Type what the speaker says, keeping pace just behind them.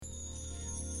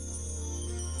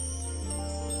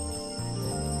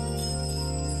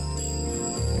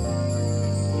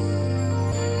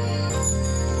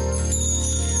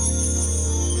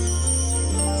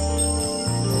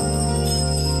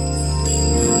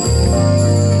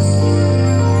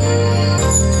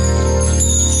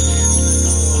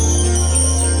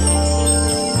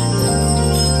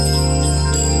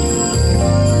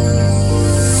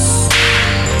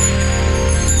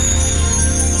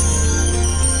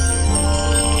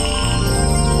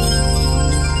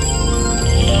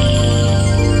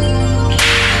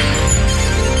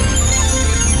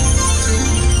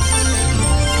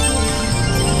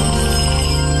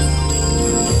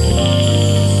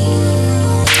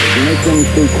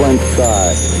Ignition sequence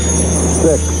start.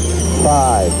 6,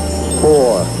 5,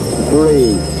 4,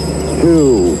 3,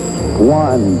 2,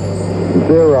 1,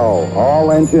 0.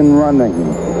 All engine running.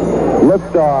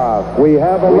 Liftoff. We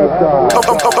have a liftoff.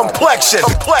 Complexion.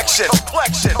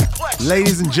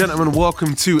 Ladies and gentlemen,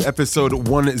 welcome to episode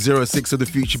 106 of the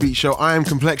Future Beat Show. I am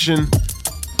Complexion.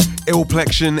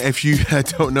 Illplexion, if you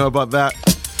don't know about that.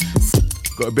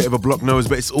 Got a bit of a blocked nose,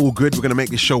 but it's all good. We're going to make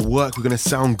this show work. We're going to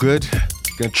sound good.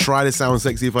 Going to try to sound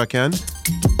sexy if I can.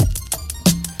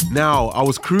 Now, I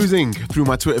was cruising through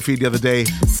my Twitter feed the other day,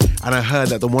 and I heard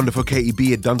that the wonderful Katie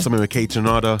B had done something with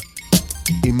K-Tornado.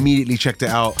 Immediately checked it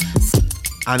out,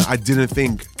 and I didn't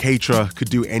think K-Tra could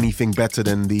do anything better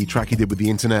than the track he did with the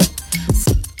internet.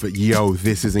 But yo,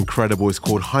 this is incredible. It's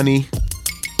called Honey.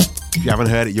 If you haven't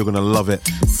heard it, you're gonna love it.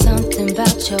 Something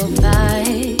about your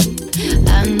vibe,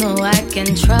 I know I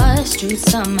can trust you.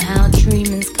 Somehow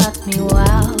dreaming's got me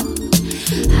wild.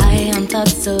 High on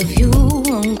thoughts of you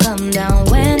won't come down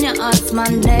when you ask my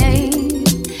name.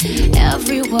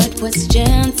 Every word was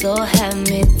gentle, had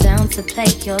me down to play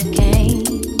your game,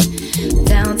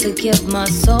 down to give my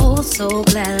soul so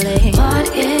gladly.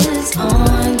 What is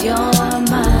on your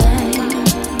mind?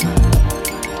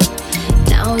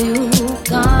 Now you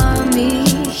got me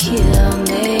here,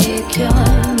 make your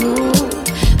move.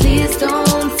 Please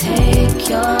don't take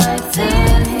your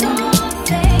time.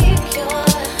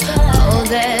 All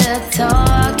that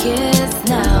talk is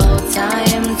now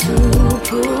time to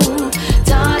prove.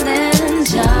 Darling,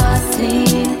 just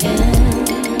lean in.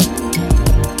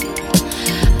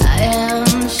 I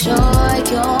am sure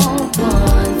you'll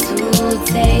want to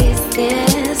taste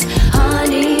this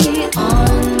honey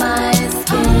on my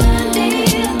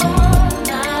skin.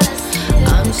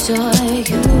 I'm sure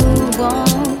you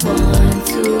won't want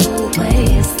to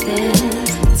waste it.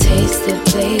 Taste it,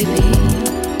 baby.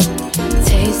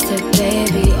 Taste it,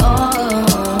 baby. Oh,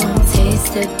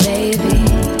 taste it, baby.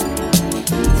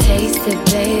 Taste it,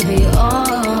 baby.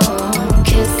 Oh,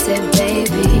 kiss it,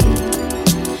 baby.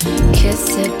 Kiss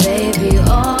it, baby.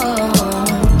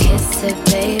 Oh, kiss it,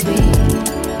 baby.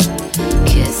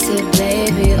 Kiss it,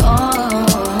 baby. Oh,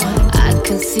 I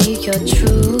can see your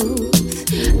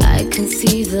truth. I can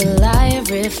see the light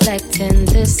reflecting.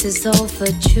 This is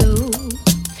overdue.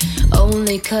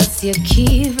 Only 'cause you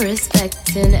keep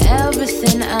respecting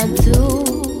everything I do.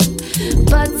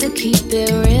 But to keep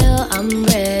it real, I'm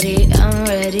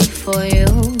ready for you.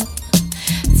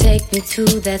 Take me to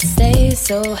that stage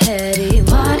so heady.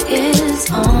 What is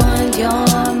on your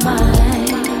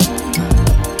mind?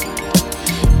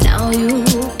 Now you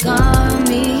got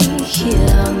me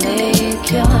here,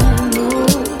 make your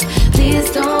move. Please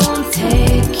don't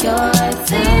take your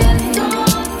time.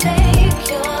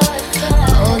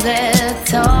 All that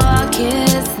talk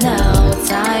is now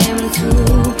time to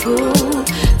prove.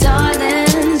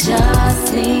 Darling,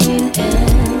 just lean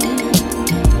in.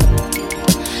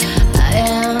 I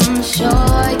am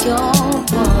sure you'll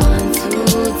want to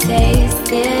taste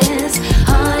this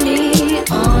honey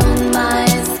on my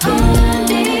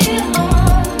skin.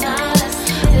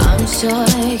 I'm sure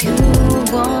you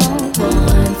won't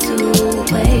want to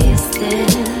waste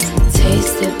it.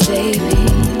 Taste it, baby.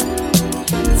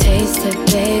 Taste it,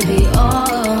 baby. Oh,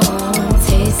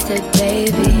 taste it,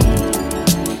 baby.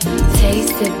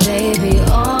 Taste it, baby.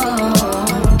 Oh,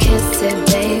 kiss it,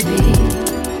 baby.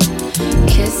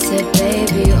 Kiss it,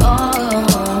 baby.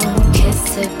 Oh, kiss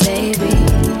it, baby.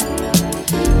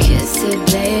 Kiss it,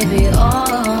 baby.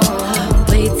 Oh,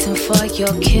 waiting for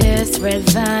your kiss, red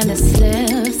Venice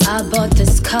lips. I bought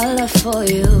this color for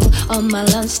you on my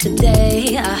lunch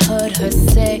today. I heard her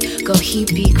say, go, he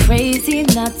be crazy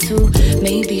not to.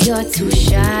 Maybe you're too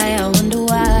shy, I wonder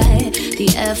why. The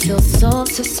air feels so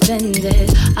suspended.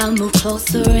 I move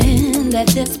closer in, let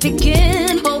this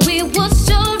begin, or we will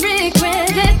sure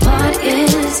regret it. What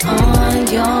is on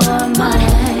your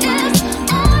mind?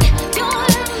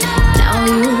 Now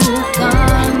you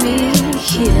got me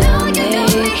here,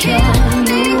 make your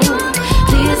move.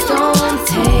 Please don't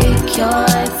take your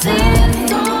time.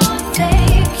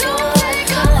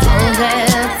 All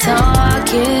that talk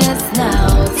is now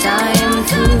time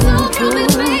to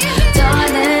prove.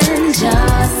 Darling,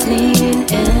 just lean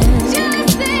in.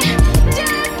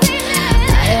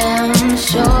 I am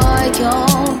sure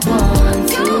you'll want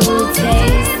to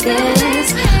taste this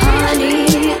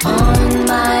honey on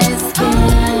my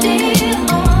skin.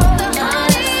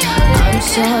 I'm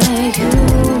sure you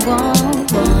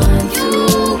won't want to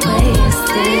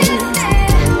waste it.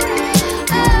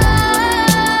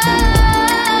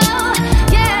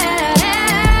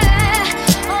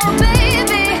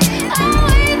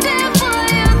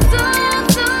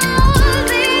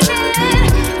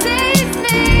 Taste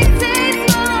me.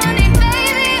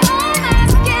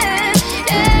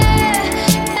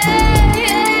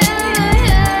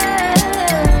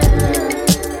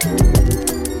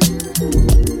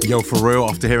 Yo, for real,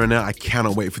 after hearing that, I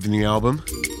cannot wait for the new album.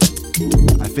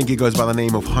 I think it goes by the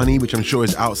name of Honey, which I'm sure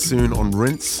is out soon on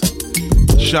Rinse.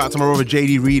 Shout out to my brother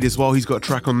JD Reed as well, he's got a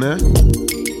track on there.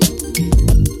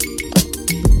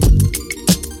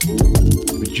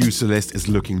 The producer list is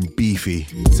looking beefy.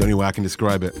 It's the only way I can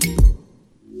describe it.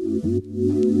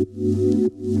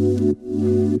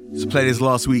 So played this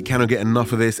last week, cannot get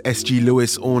enough of this. SG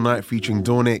Lewis, All Night featuring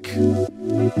Dornick.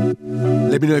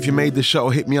 Let me know if you made this shot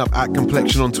or hit me up at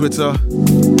Complexion on Twitter.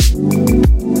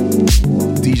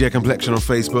 DJ Complexion on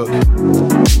Facebook.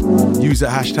 Use the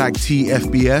hashtag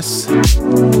TFBS.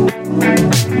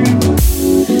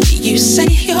 You say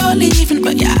you're leaving,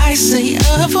 but your eyes say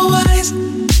otherwise.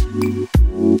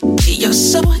 You're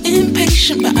so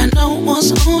impatient, but I know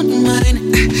what's on your mind.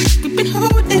 We've been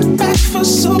holding back for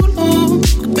so long,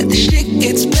 but the shit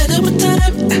gets better with time.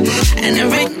 And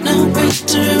there ain't no way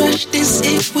to rush this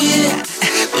if we're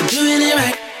doing it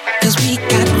right. Cause we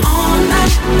got all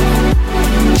night.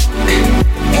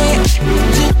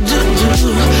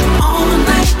 All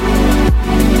night.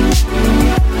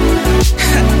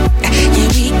 Yeah,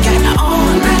 we got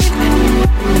all night.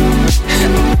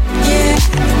 Yeah,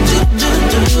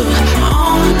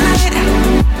 all night.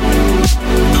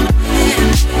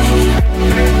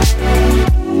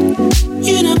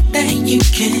 You know that you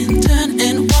can turn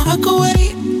and walk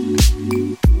away,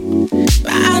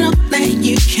 but I know that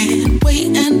you can't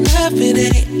wait another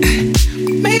day.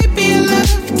 Maybe I love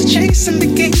the chase and the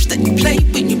games that you play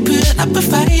when you put up a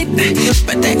fight,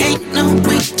 but there ain't no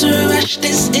way to rush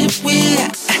this if we're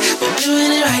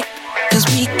doing it right. Cause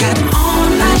we got all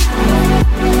night.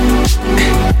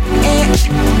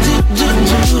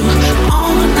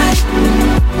 All night.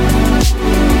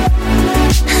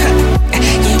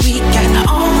 Yeah, we got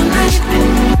all night.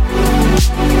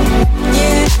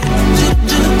 Yeah,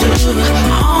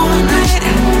 all night.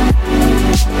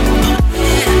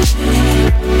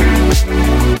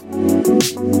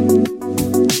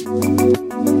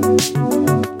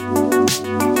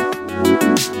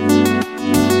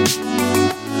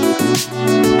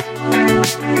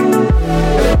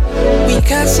 We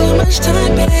got so much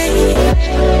time, babe.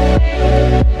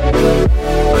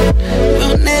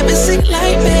 We'll never sing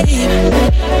like babe.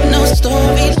 No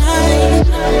storyline.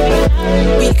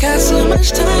 We got so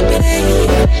much time, babe.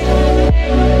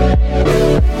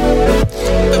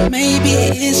 But maybe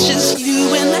it's just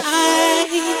you and I.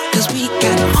 Cause we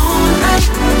got all night.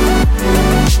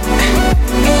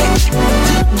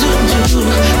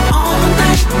 All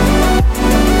night.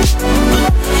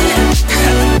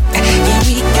 Yeah,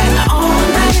 we got all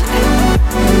night.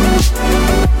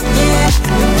 Yeah,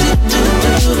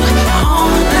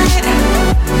 all night.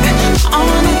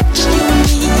 All night, just you and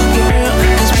me, girl.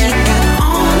 Cause we got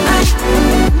all night.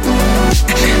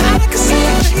 I can see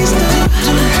your face,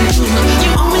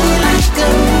 you owe me like a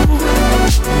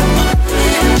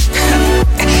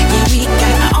yeah, we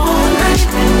got all night.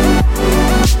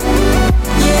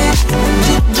 Yeah,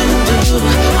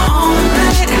 all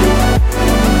night.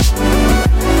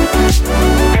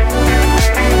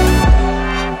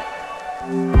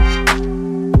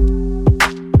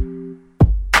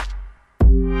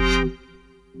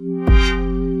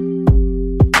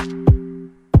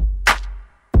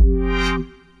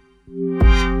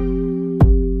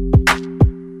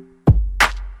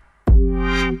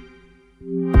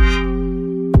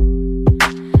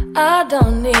 I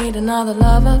don't need another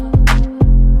lover.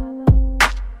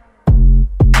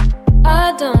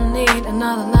 I don't need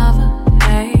another lover,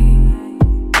 hey.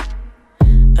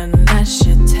 Unless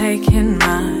you're taking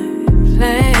my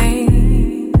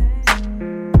place.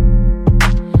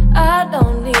 I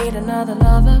don't need another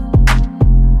lover.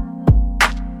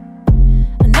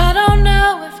 And I don't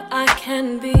know if I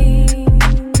can be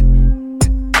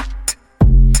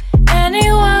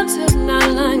anyone who's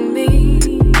not like me.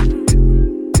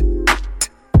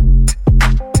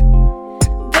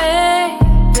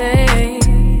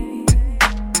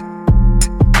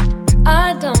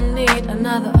 I don't need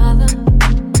another other.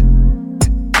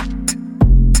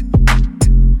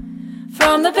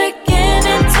 From the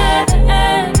beginning to the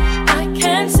end, I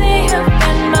can't see who's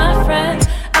been my friend.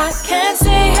 I can't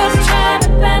see who's trying to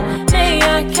bend me.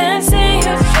 I can't see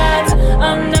who's trying to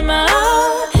undermine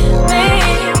me.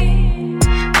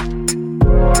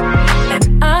 And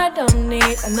I don't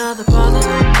need another brother.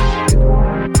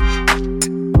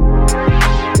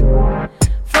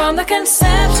 From the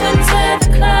conception to the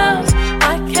close, I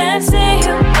can't see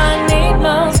who I need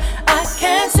most. I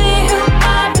can't see who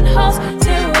I've been host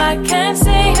to. I can't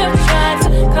see who tries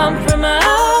to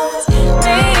compromise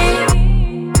me.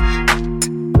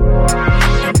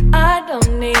 And I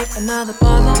don't need another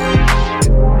brother.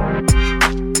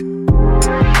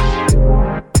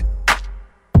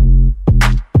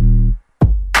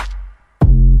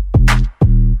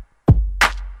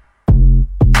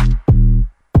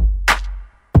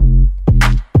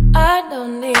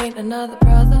 another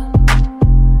brother.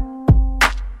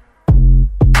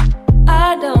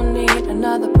 I don't need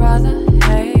another brother,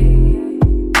 hey,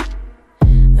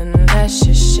 unless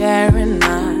you're sharing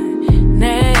my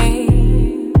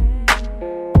name.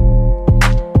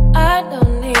 I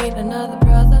don't need another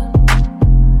brother,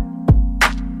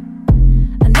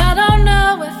 and I don't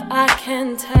know if I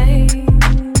can take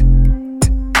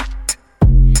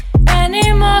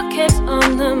any more kids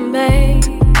on the make.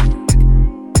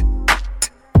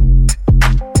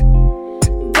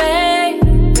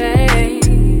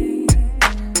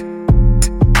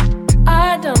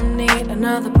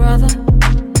 Another brother.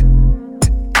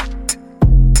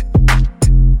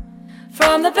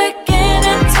 From the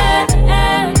beginning to the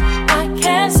end, I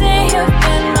can't see you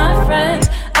in my friends.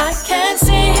 I can't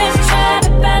see who's trying to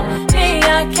bend me.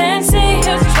 I can't see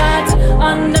who's trying to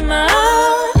undermine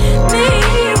me.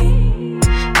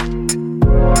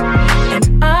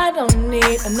 And I don't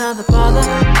need another brother.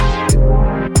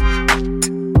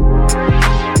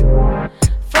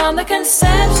 From the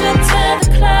conception to the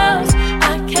close,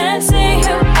 I can't see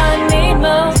who I need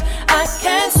most. I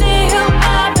can't see who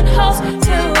I've been host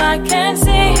to. I can't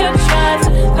see who tries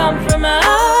to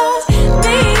compromise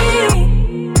me.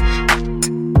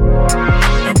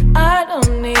 And I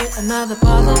don't need another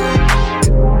brother.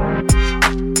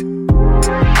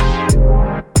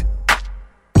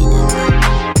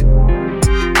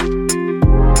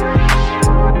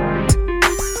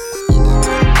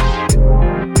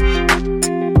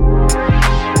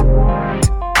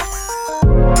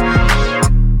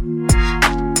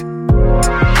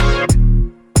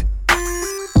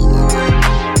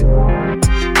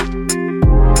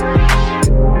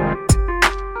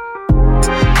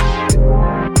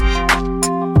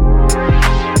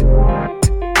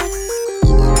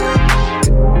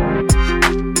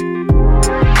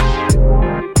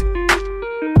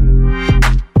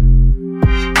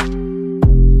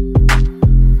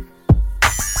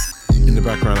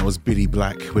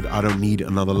 Black with I Don't Need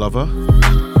Another Lover.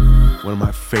 One of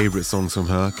my favorite songs from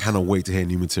her. Cannot wait to hear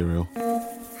new material.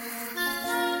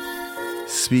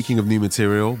 Speaking of new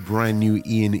material, brand new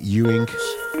Ian Ewing.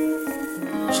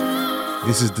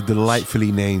 This is the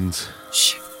delightfully named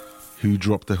Who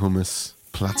Dropped the Hummus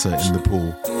Platter in the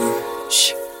Pool.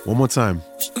 One more time.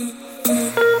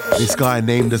 This guy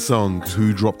named a song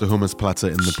Who Dropped the Hummus Platter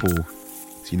in the Pool.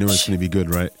 So you know it's going to be good,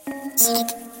 right?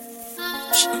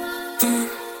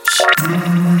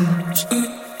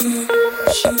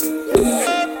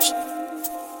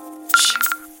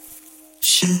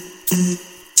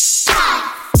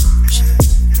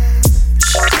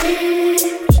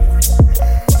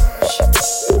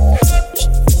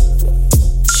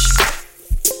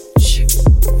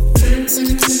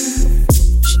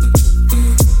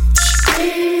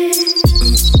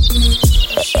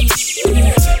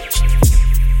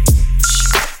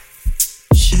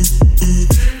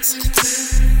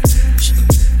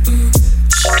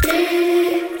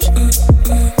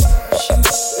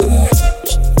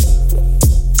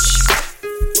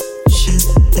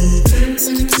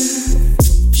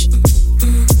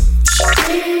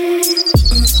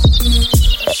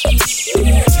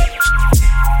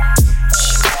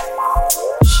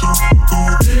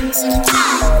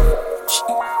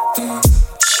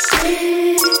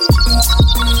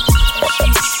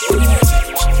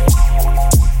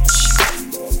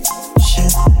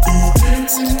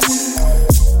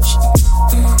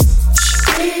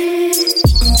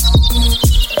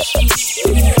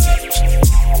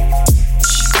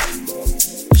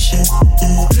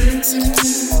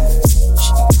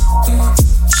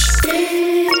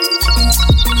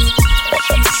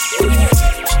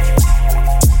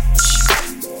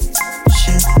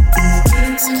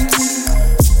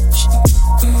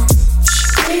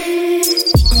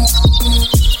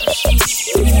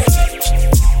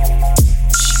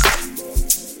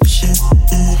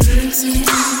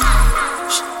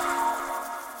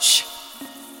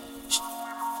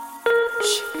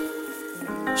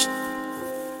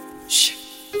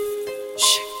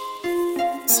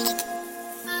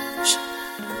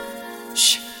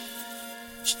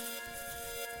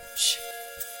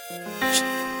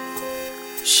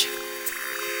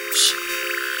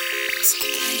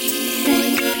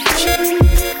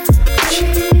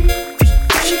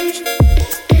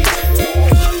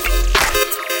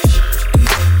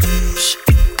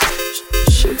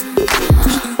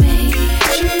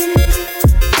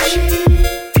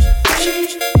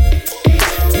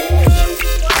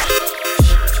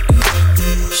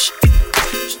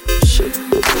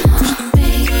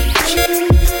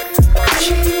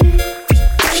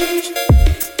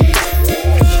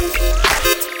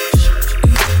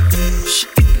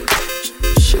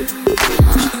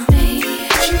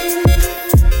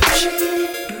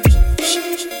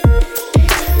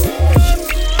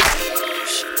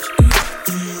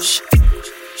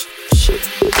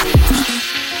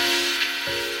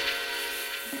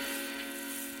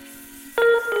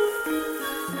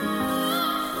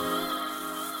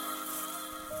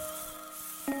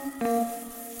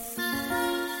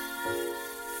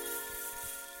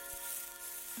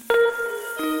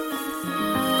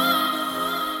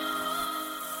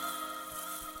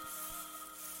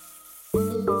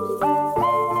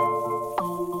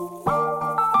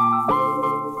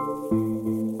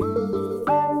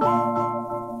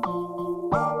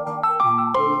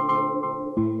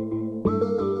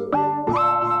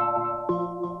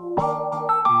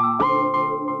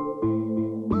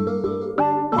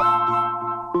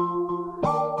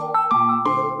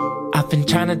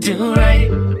 do right,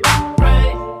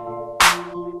 right.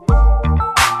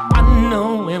 I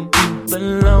know where we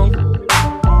belong.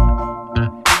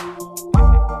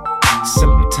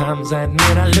 Sometimes I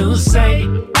admit I lose sight,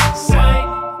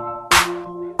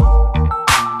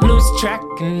 lose track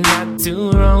and I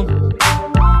do wrong.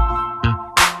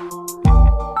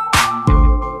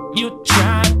 You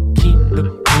try to keep the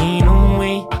pain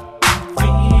away.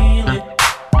 Feel it.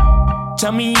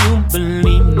 Tell me you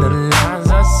believe the lies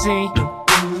I say. You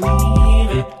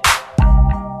believe it.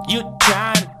 You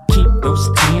try to keep those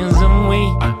tears away.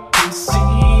 I can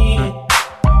see it.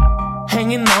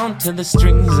 Hanging on to the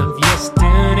strings of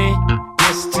yesterday,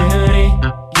 yesterday,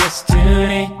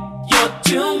 yesterday. You're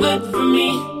too good for me.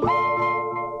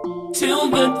 Too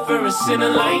good for a sinner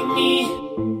like me.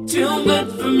 Too good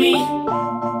for me.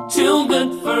 Too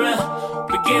good for a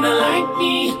beginner like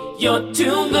me. You're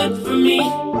too good for me.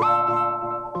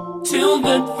 Too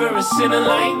good for a sinner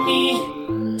like me.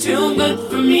 Too good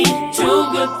for me. Too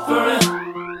good for a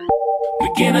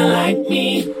beginner like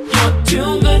me. You're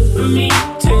too good for me.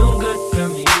 Too good for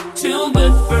me. Too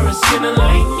good for a sinner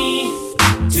like me.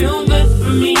 Too good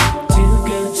for me.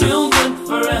 Too good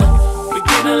for a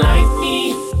beginner like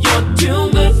me. You're too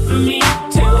good for me.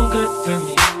 Too good for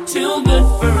me. Too good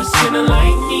for a sinner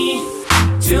like me.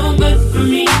 Too good for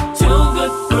me. Too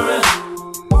good for a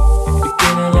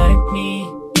beginner like me.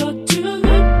 You're too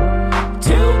good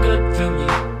for me.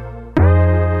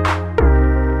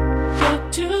 You're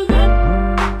too good.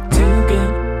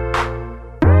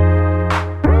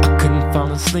 I couldn't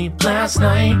fall asleep last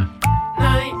night.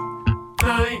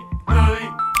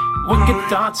 Wicked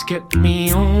thoughts kept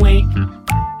me awake.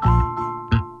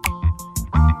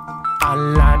 I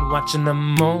lied watching the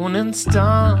morning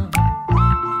star,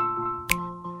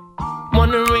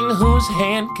 wondering whose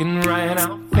hand can write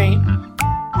our fate.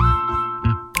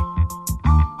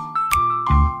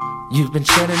 You've been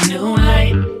shedding new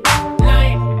light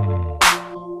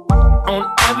on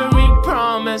every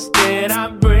promise that I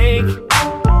break.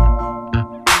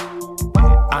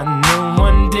 I know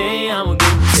one day I will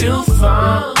get too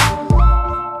far.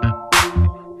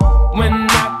 When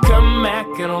I come back,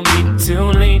 it'll be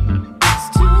too late. It's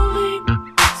too late.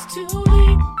 It's too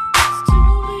late. It's too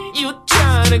late. You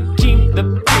try to keep the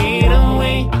pain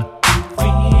away.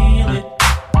 Feel it.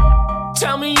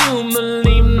 Tell me you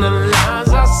believe the lies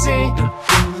I say.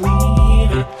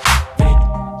 Believe it.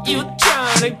 You try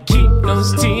to keep those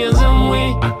tears away.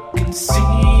 I can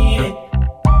see it.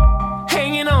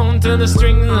 Hanging on to the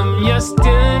strings of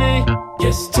yesterday.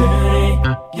 Yesterday.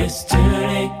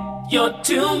 Yesterday. You're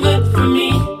too good for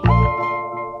me.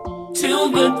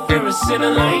 Too good for a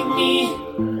sinner like me.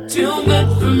 Too good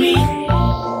for me.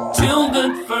 Too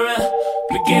good for a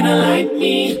beginner like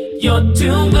me. You're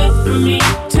too good for me.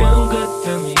 Too good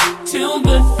for me. Too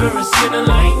good for a sinner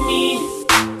like me.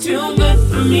 Too good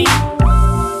for me.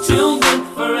 Too good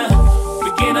for a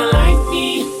beginner like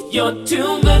me. You're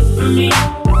too good for me.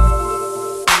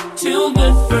 Too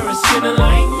good for a sinner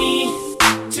like me.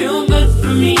 Too good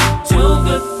for me. Too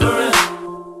good for a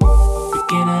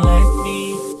beginner like me.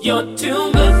 You're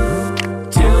too good for me.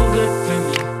 Too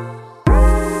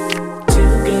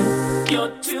good.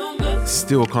 You're too good.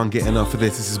 Still can't get enough of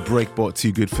this. This is Breakbot,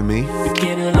 Too Good For Me.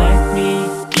 Beginner like me.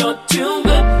 You're too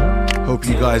good. Hope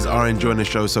you guys are enjoying the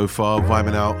show so far,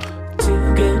 vibing out,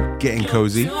 Too good. getting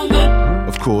cozy. Too good.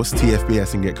 Of course,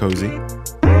 TFBS and get cozy.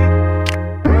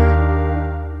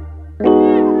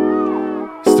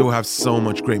 Still have so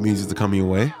much great music to come your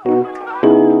way. I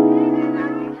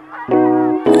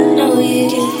know you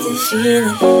get the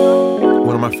feeling.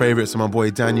 One of my favorites from my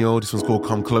boy Daniel. This one's called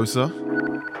Come Closer.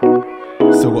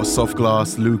 Still got Soft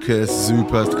Glass, Lucas,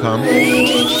 Zupas to come. I know you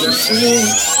get the feeling.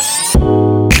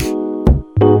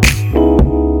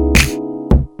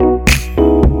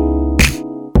 I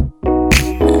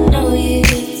know you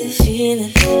get the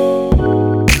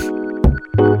feeling.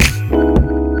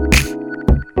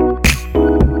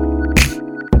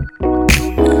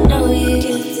 I know you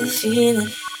get the feeling.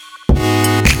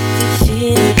 The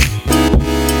feeling.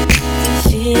 The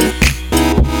feeling.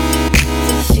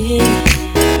 The feeling.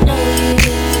 I know you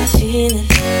get the feeling.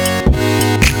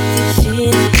 The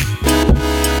feeling.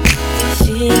 The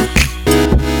feeling.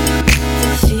 The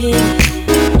feeling.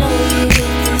 I know you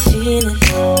get the feeling.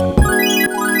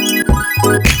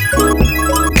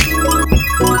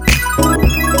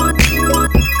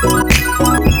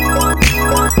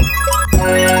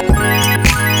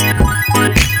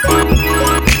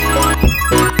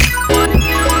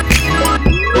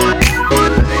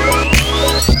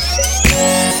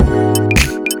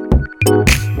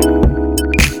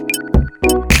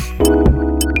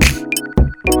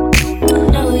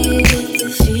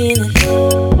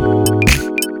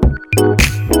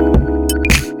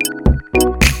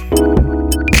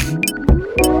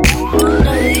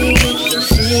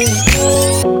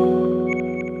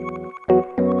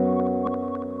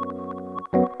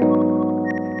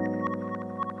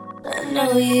 I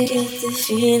know you get the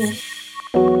feeling.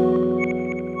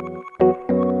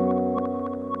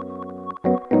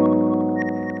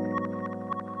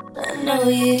 I know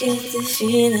you get the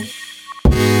feeling. The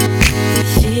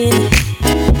feeling.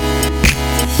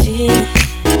 The feeling.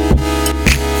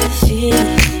 The feeling.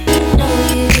 I know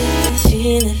you get the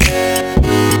feeling.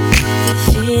 The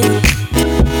feeling.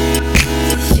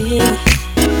 The feeling.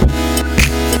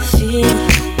 The feeling.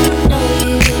 I know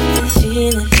you get the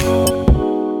feeling.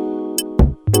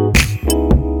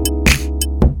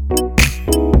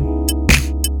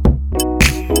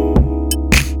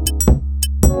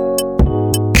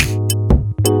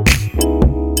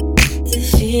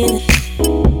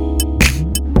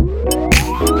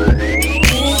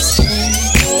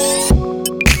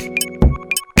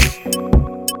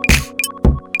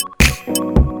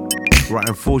 Right,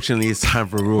 unfortunately, it's time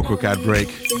for a real quick ad break.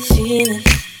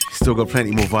 Still got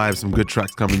plenty more vibes, some good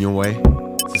tracks coming your way.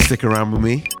 So stick around with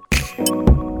me. If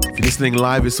you're listening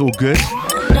live, it's all good.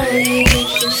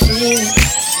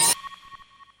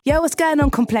 Yo, what's going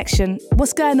on, Complexion?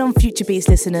 What's going on, Future Beats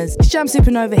listeners? It's Jam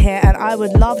Supernova here, and I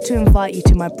would love to invite you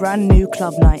to my brand new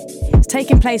club night. It's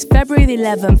taking place February the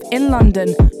 11th in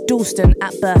London, Dalston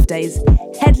at Birthdays.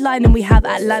 Headlining we have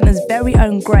Atlanta's very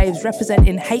own Graves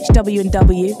representing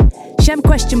HW&W, Shem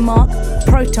Question Mark,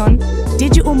 Proton,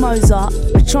 Digital Mozart,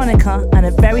 Electronica, and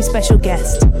a very special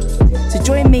guest. So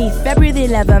join me February the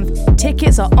 11th.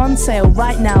 Tickets are on sale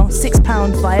right now,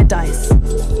 £6 via Dice.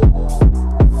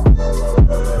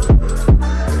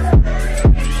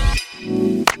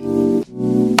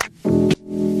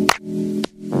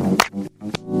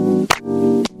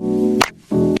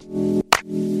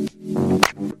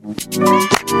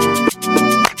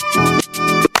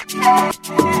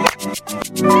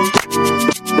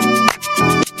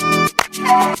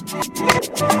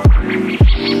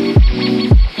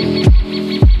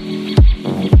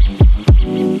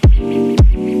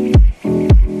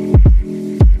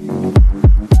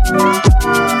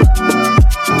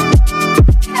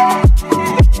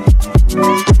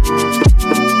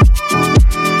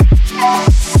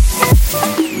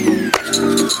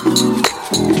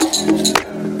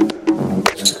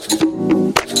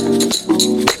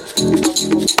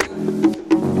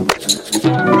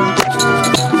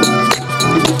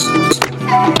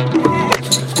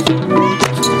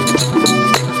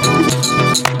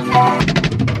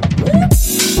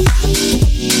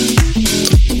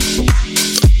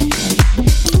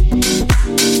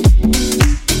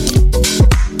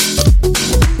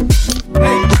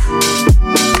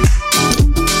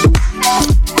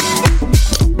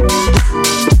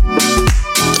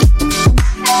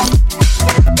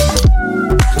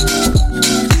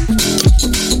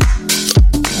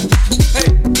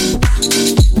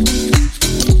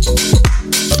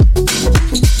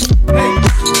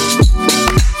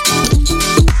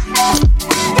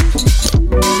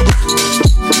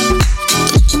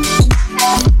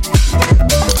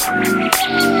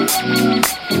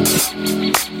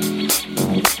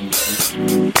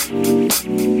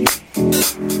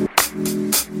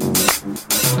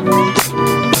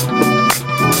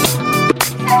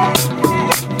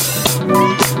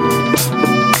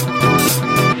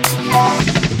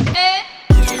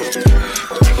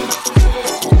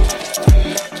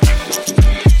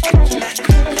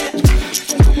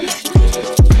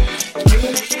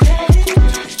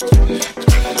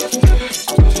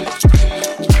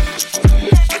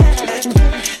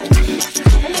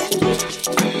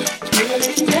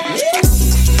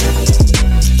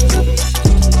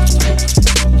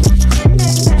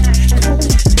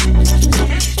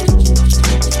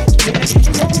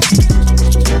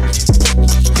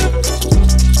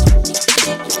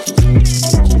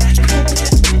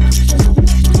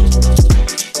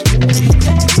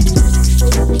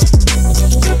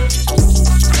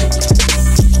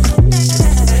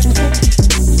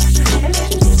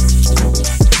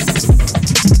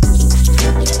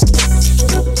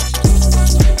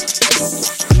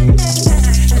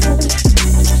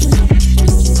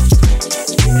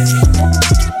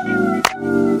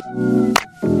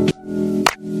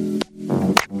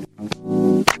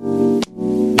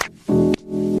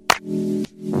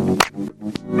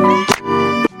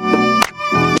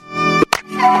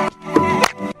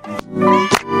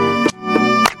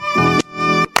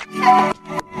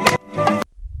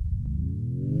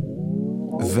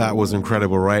 That was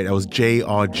incredible, right? That was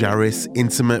J.R. Jarris,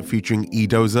 Intimate, featuring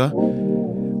E-Dozer.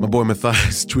 My boy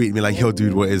Matthias tweeted me like, yo,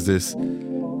 dude, what is this?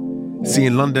 See,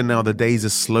 in London now, the days are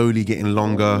slowly getting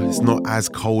longer. It's not as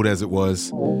cold as it was.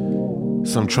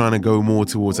 So I'm trying to go more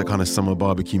towards that kind of summer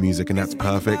barbecue music, and that's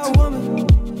perfect.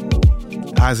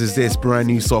 As is this brand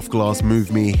new Soft Glass,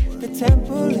 Move Me. The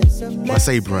temple is I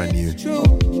say brand new.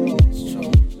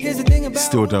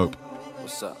 Still dope.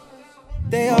 What's up?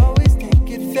 They always take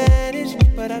advantage,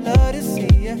 but I love to see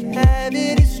you have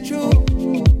it, it's true.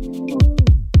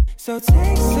 So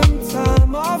take some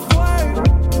time off work.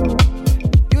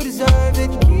 You deserve it,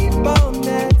 keep on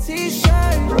that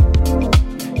t-shirt.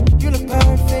 You look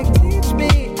perfect, teach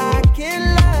me, I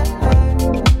can learn.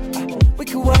 We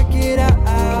can work it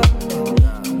out,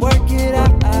 work it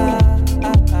out.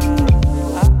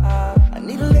 I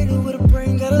need a lady with a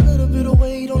brain, got a little bit of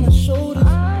weight on her shoulders.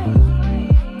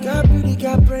 Got beauty,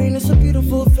 got brain, it's a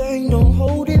beautiful thing, don't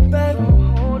hold it back.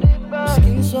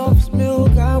 Skin soft as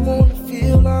milk, I wanna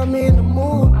feel I'm in the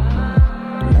mood.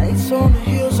 Nights on the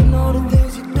hills and all the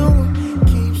things you do.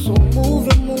 Keeps on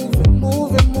moving, moving,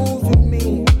 moving, moving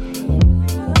me.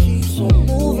 Keeps on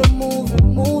moving,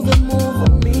 moving, moving,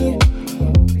 moving me.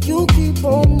 You keep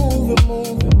on moving,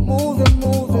 moving, moving,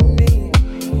 moving me.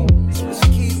 Just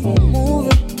keep on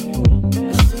moving.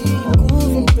 I see you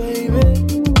moving, baby.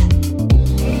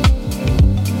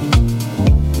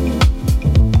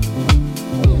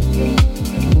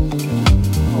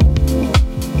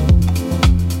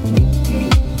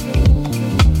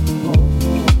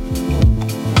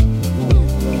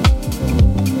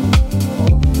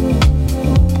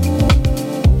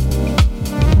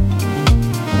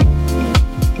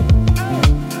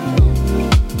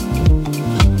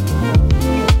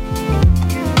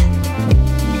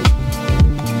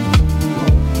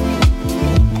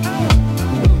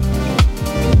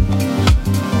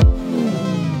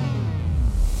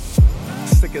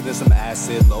 Some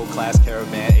acid, low-class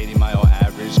caravan, 80-mile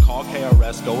average. Call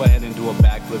KRS, go ahead and do a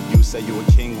backflip. You say you a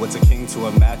king, what's a king to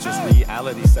a mattress?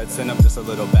 Reality sets in, I'm just a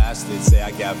little bastard. Say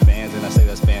I got fans and I say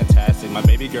that's fantastic. My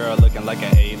baby girl looking like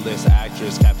an A-list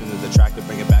actress. Captain is attractive,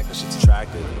 bring it back, the shit's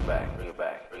attractive. Bring it back, bring it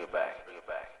back, bring it back, bring it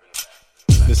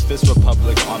back. This fist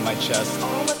republic on my chest.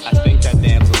 I think that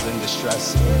damsel's in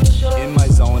distress. In my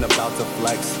zone, about to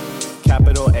flex.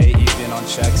 Capital A, even on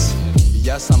checks.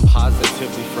 Yes, I'm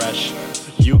positively fresh.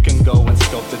 You can go and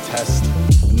scope the test.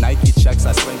 Nike checks,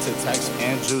 I sprint to text.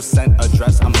 Andrew sent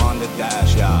address, I'm on the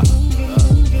dash, yeah.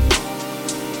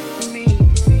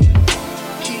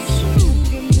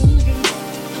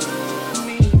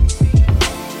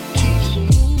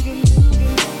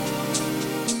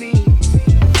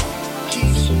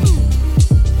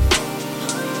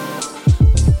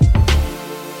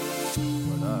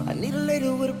 I need a lady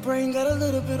with a brain, got a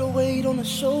little bit of weight on her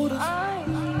shoulders.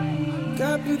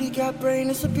 Got beauty, got brain,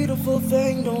 it's a beautiful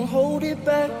thing, don't hold it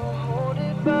back.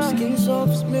 Skin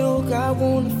soft as milk, I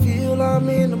wanna feel I'm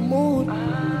in the mood.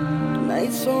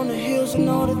 Nights on the hills and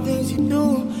all the things you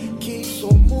do. Keeps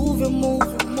on moving,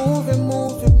 moving, moving,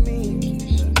 moving me.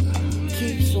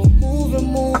 Keeps on moving,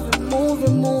 moving,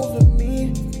 moving, moving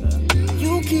me.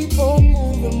 You keep on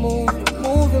moving, moving,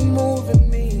 moving, moving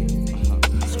me.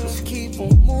 Just keep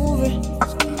on moving.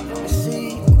 I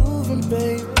see you moving,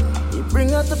 baby. You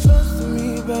bring out the best of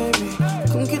me, baby.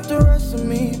 Come get the rest of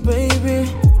me, baby.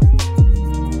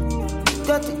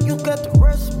 You got the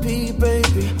recipe,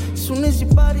 baby. Soon as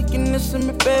your body can listen to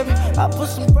me, baby, I put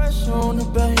some pressure on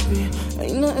it, baby.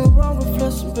 Ain't nothing wrong with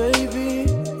flexing, baby.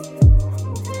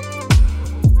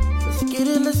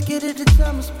 Let's get it, the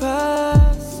time is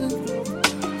passing.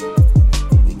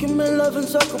 We can make love and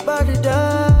talk about it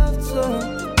after.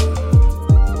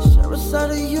 Share a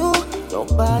side of you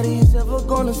nobody's ever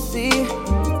gonna see.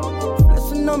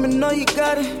 Blessing on me, know you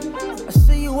got it. I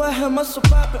see you out here, muscle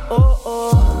poppin', oh,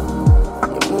 oh.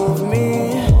 You move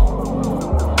me,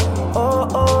 oh,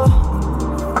 oh.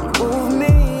 You move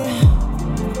me,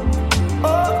 oh,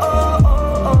 oh, oh,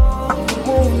 oh. You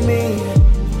move me.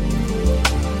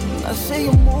 I see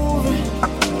you moving, I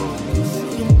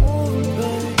see you moving,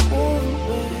 baby, moving,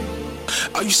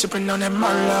 baby. Oh, you sippin' on that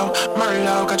Merlot,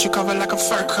 Merlot, got you covered like a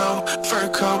fur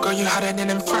coat, girl, you hotter than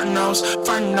Infernos,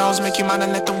 make you mine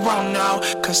and let the world know,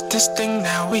 cause this thing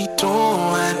that we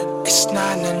doing, it's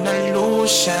not an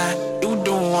illusion, you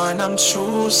the one I'm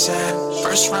choosing,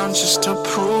 first round just to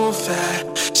prove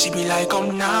it, she be like, oh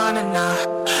nah, nah, nah,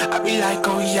 I be like,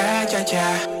 oh yeah, yeah,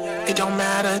 yeah, it don't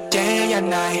matter day or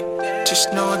night,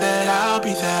 just know that I'll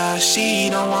be there, she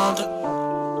don't want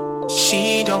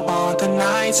the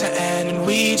night to end, and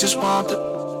we just want the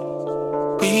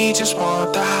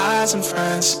highs and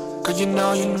friends. Girl, you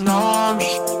know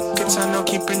me. Good time, no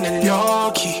keeping it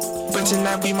low key. But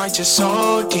tonight we might just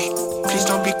OD. Please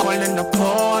don't be calling the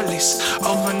police.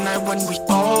 Overnight when we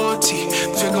OT.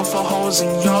 Figure for holes in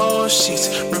your sheets.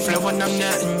 Reflect when I'm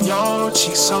not in your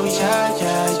cheeks. So yeah,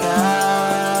 yeah,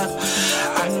 yeah.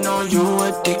 I know you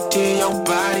addicted, your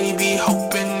body be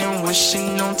hoping and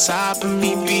wishing on top of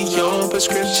me be your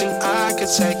prescription. I could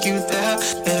take you there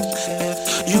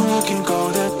if you can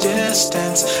go the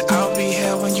distance. I'll be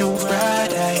here when you're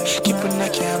ready, keeping the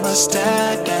camera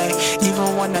steady,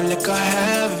 even when the liquor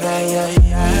heavy.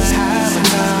 Let's have a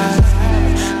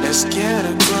night, let's get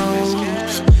a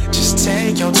groove. Just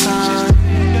take your time,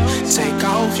 take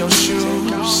off your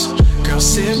shoes. Girl,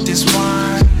 sip this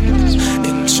wine,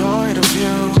 enjoy the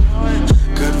view.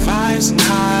 Good vibes and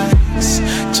highs,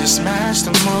 just match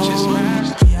the mood.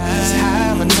 Let's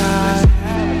have a night,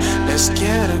 let's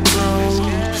get a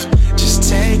groove. Just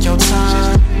take your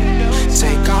time,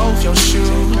 take off your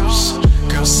shoes.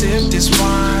 Girl, sip this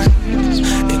wine,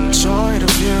 enjoy the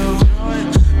view.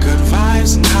 Good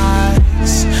vibes and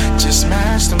highs, just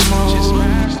match the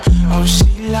mood. Oh,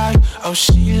 she like, oh,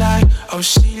 she like, oh,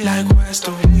 she like where's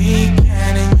the weekend?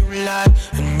 And you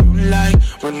like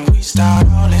when we start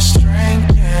all this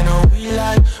drinking.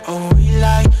 Oh, we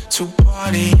like to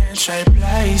party and trade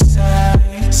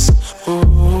places.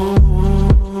 Ooh,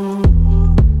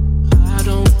 I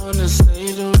don't wanna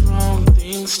say the wrong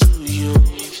things to you.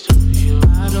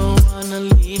 I don't wanna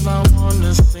leave, I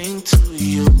wanna sing to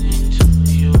you.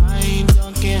 I ain't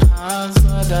Dunkin' Hines,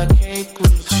 but I cake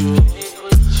with you.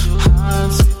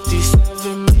 Hines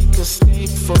 57, make a steak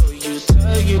for you.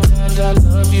 Tell you that I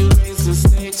love you, raise the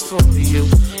stakes for you.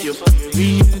 Your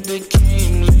period that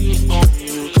came late on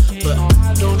you, but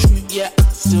I don't trip, yeah, I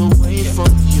still wait for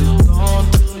you. Gone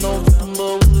till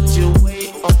November, would you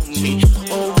wait on me?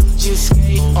 Or would you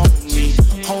skate on me?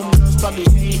 Home girls probably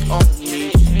hate on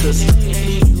me, cause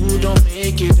lately you don't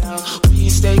make it out. We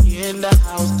stay in the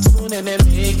house, tuning and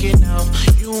making out.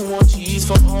 You want cheese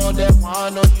for all that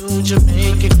wine, or you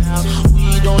Jamaican now.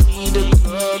 We don't need a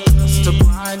girl just to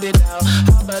grind it out.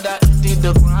 How about I empty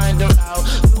the grinder out?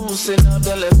 Loosen up,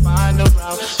 then let's find a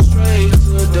route. Straight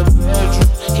to the bedroom,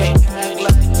 can't act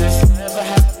like this never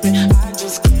happened. I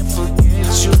just can't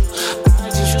forget you, I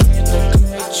just can't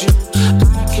neglect you.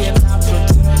 I cannot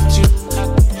protect you, but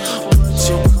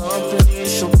your company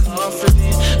so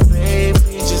confident. Baby,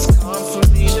 just come for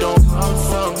me, don't come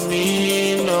for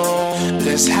me, no.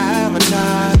 Let's have a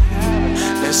night,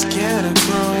 let's get a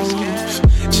groove.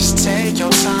 Just take your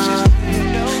time,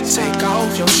 take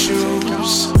off your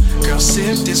shoes. Girl,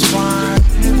 sip this wine,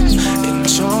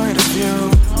 enjoy the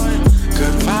view.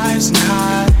 Good vibes and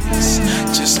highs,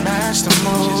 just match the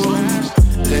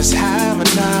mood. Let's have a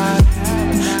night,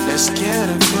 let's get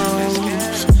a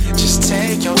groove. Just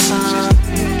take your time,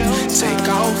 take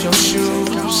off your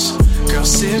shoes. Girl,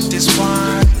 sip this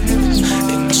wine,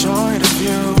 enjoy the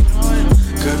view.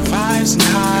 Good vibes and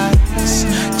highs,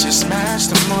 just match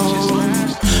the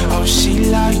mood. Oh, she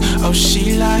like, oh,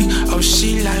 she like, oh,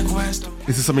 she like where's the...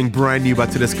 This is something brand new by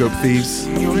Telescope Thieves.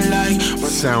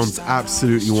 Sounds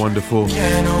absolutely wonderful.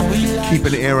 Keep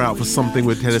an ear out for something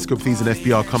with Telescope Thieves and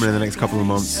FBR coming in the next couple of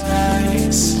months.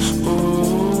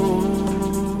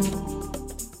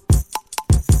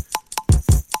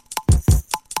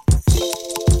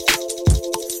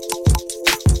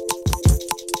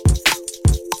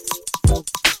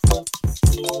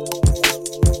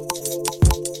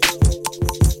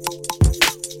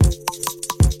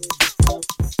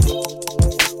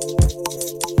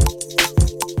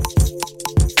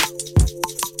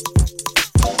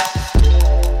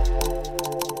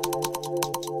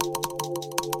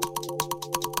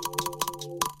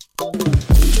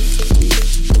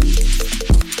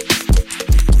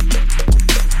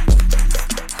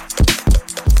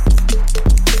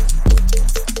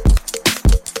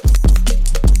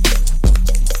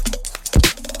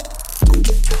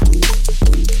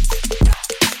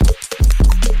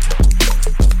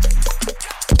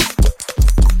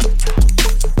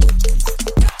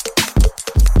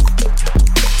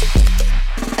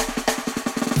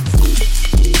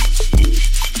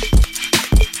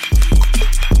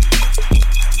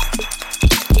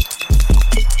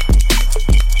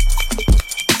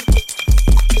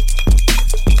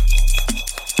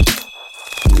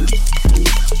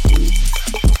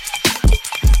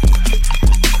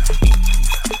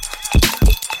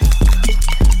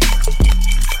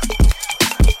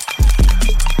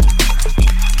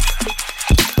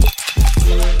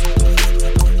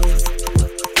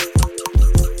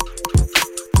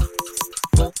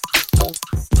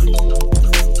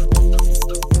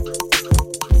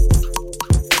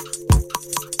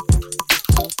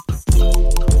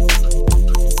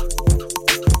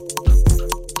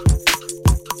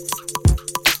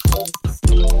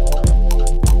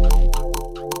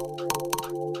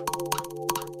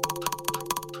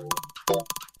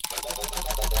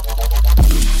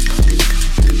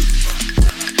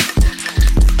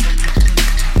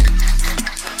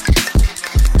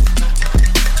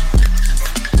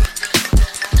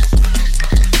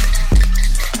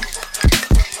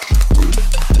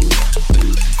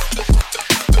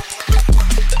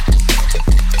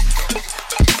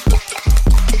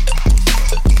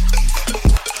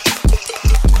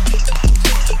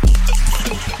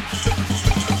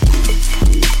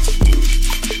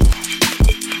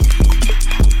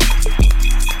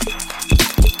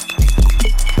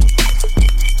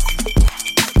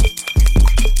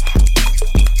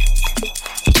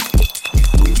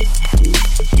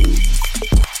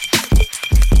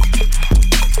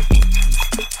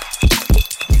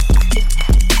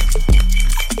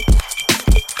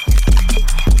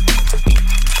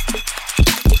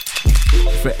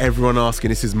 everyone asking,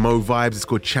 this is Mo Vibes. It's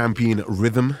called Champion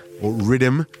Rhythm, or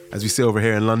Rhythm, as we say over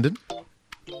here in London.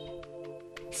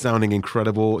 Sounding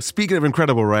incredible. Speaking of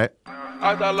incredible, right?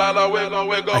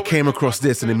 I came across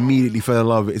this and immediately fell in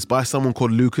love with it. It's by someone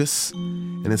called Lucas,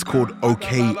 and it's called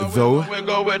Okay Though.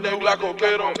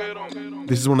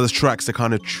 This is one of those tracks that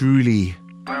kind of truly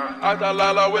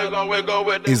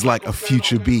is like a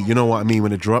future beat. You know what I mean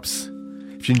when it drops?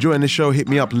 If you're enjoying the show, hit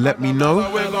me up, let me know.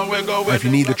 And if you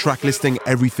need the track listing,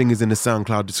 everything is in the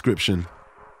SoundCloud description.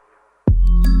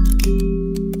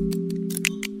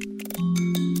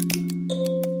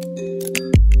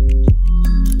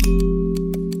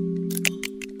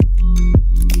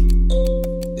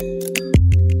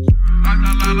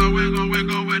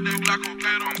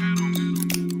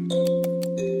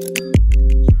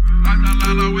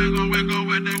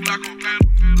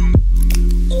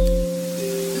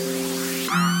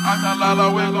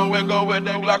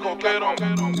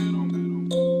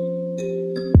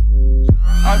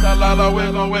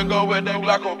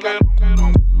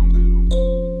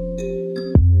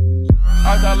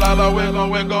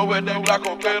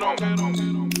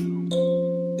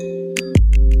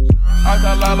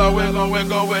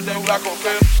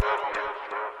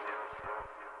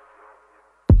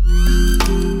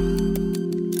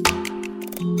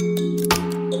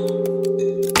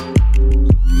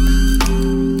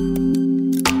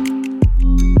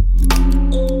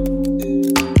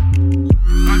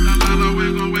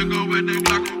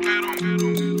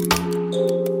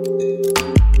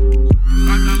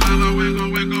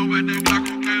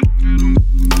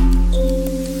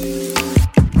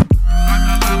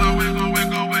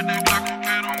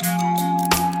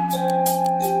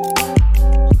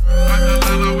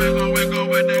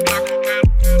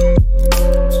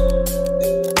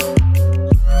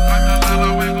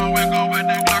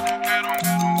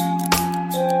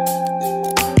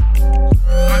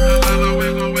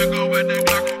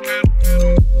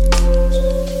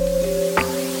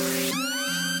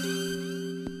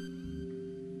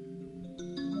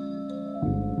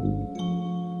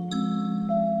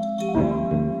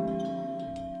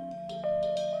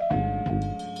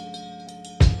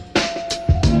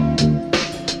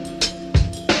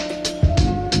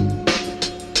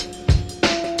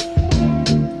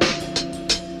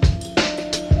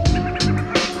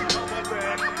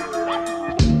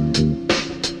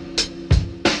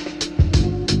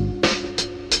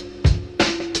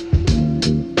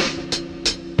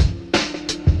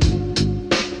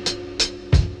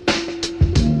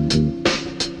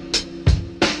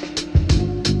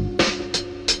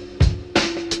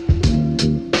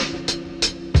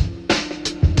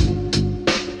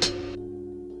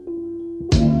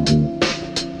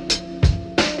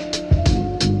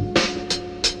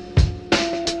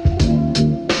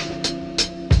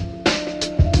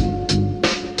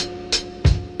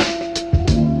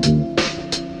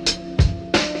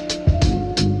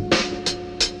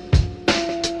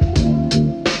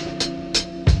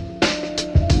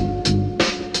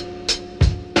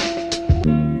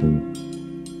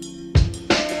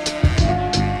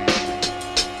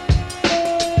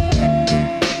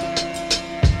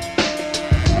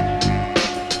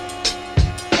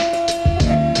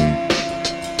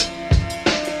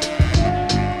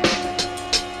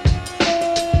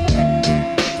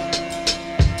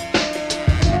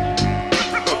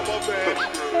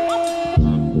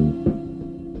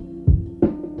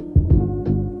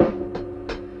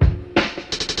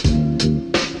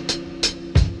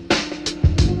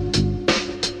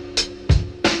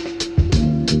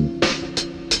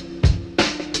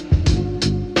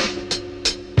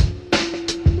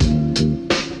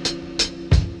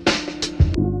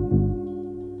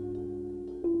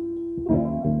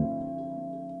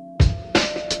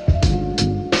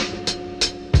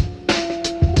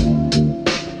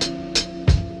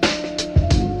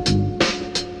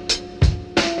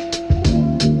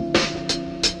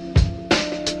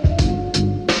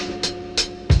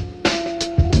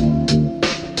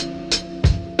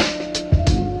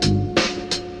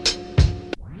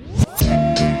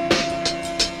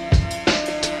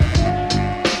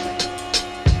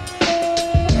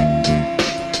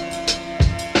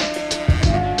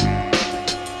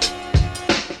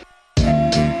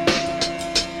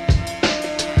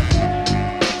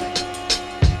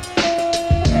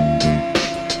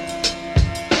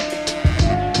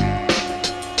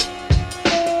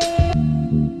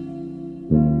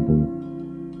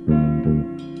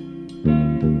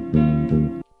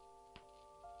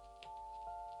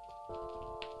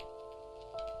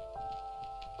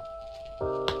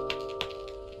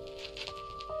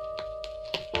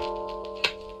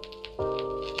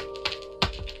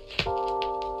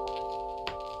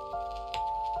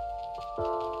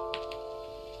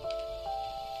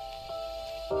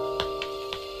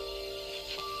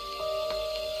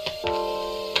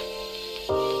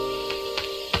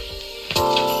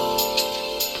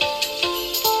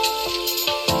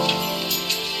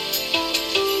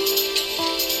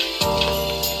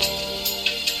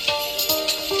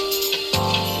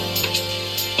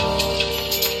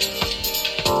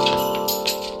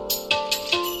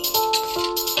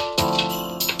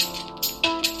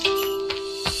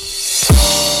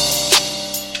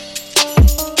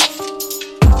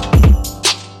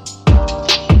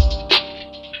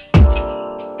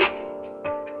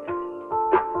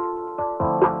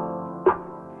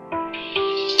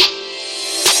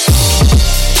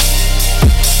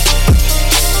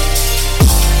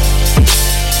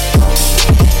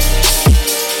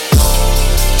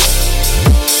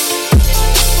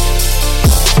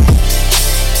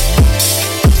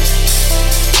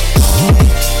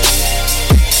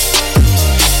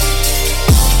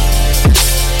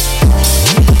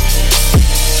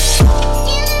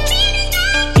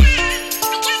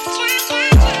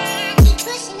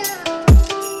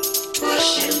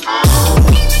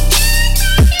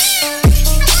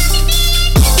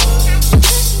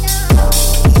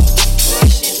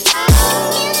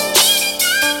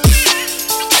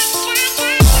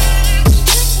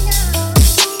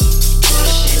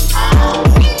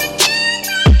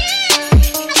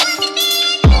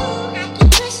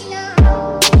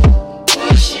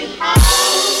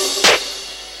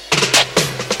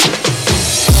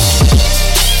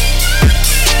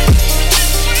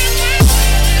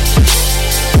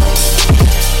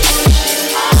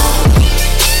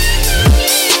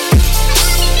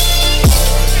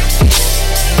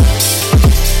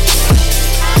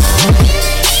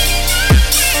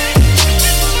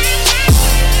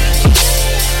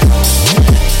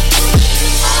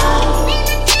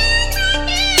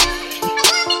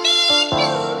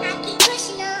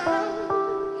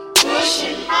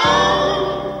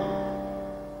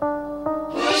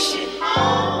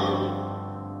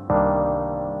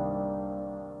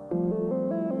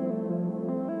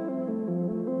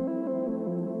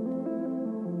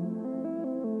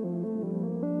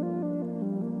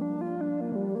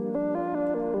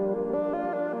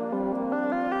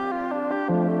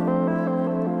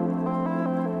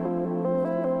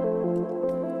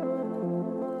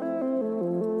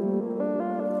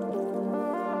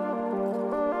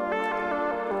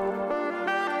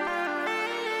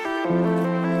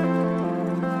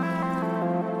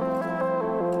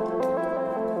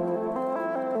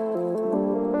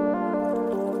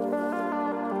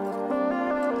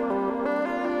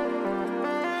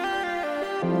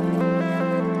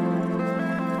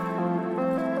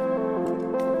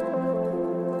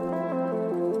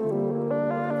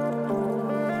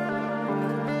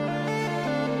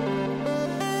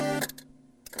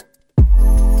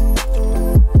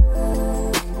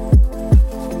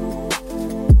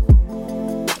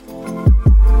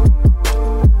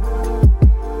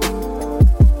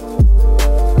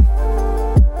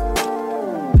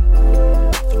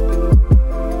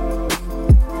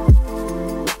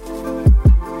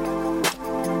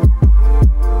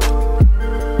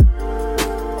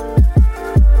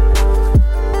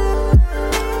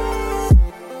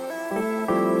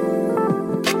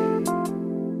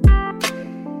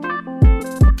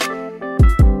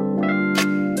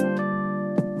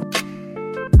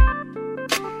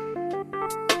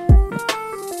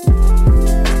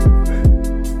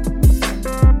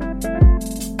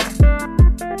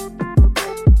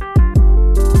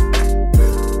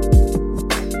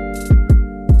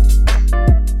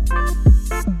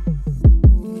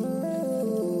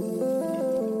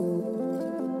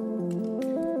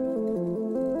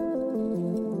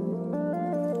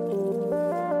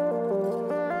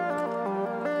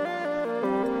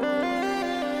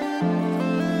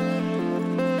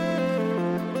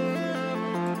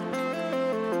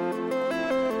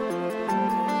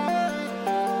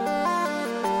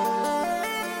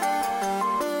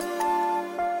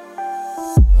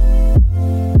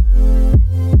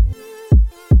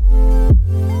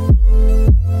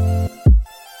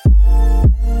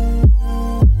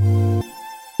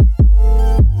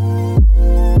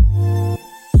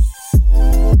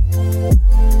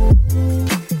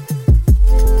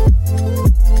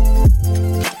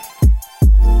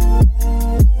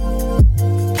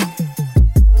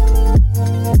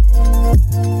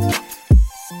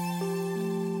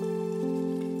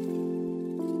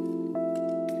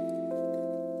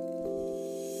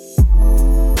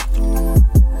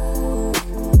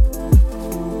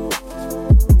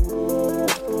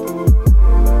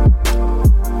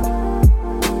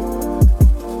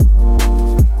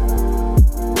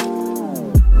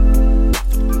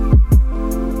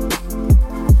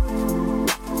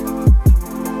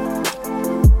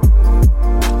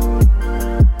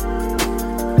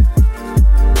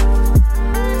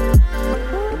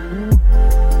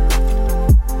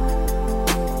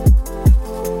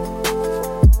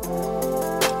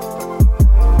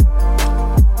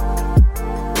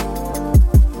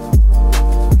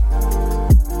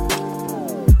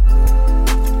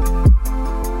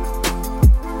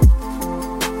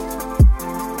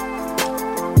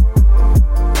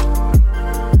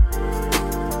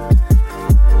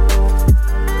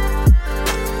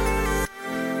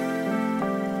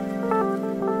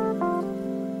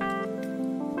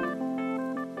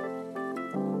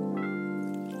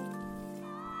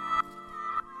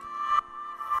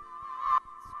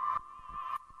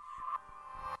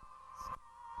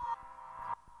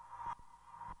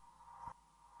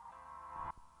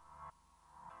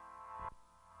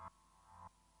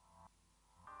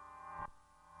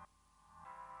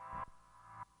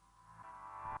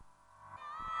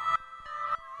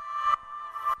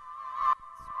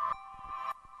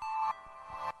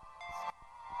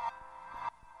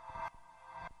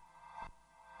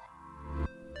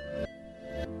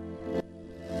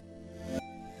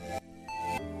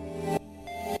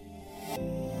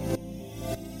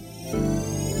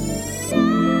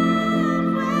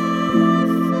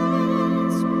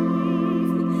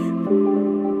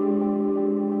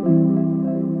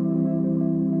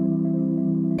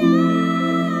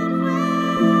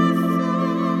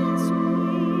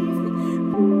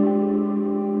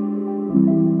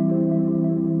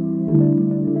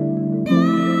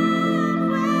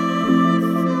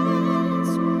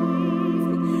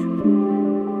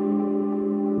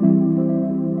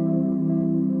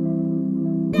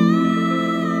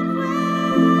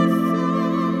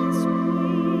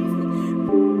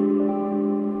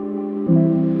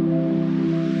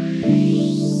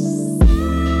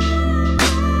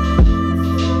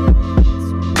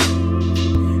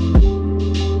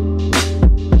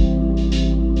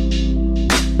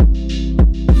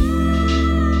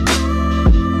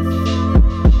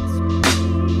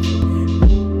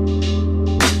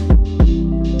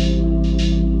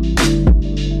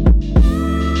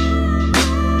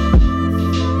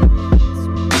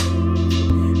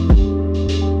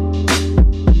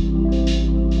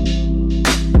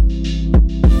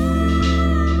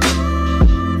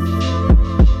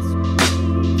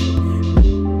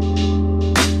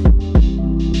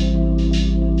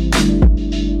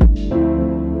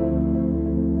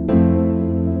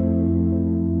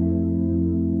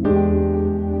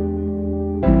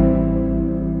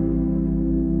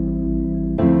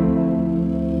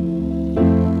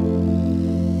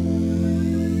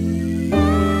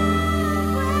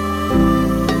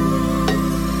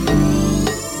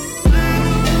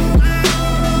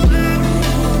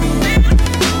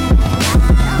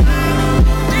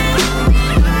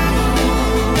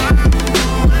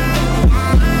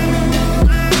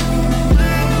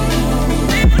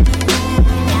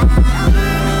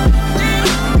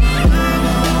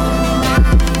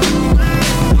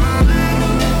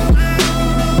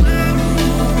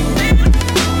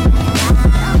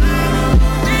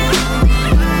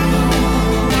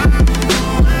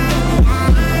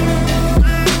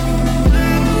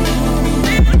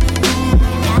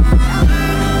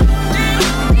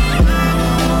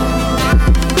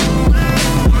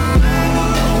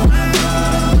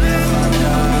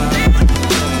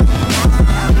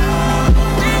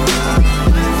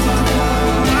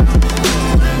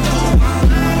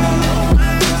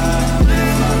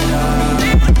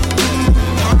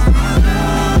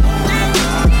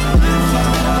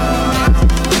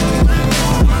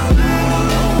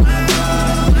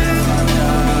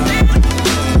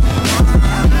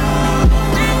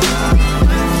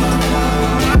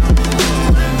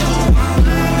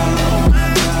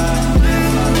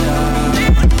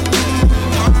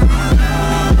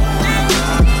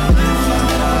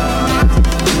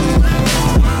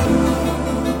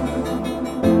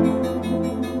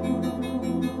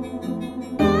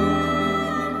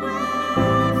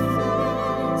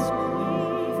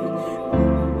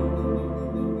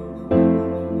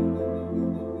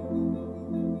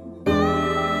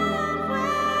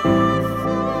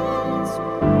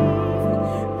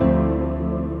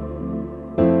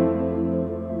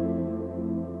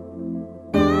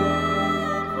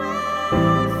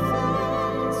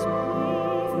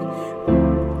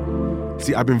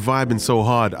 See, I've been vibing so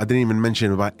hard, I didn't even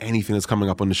mention about anything that's coming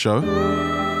up on the show.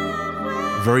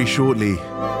 Very shortly,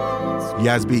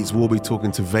 Yaz Beats will be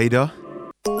talking to Vada.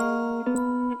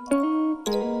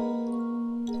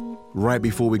 Right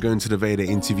before we go into the Vada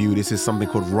interview, this is something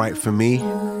called Right For Me,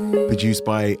 produced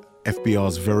by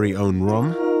FBR's very own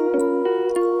Rom.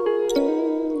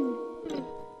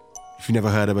 If you've never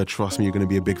heard of her, trust me, you're going to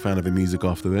be a big fan of her music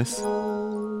after this.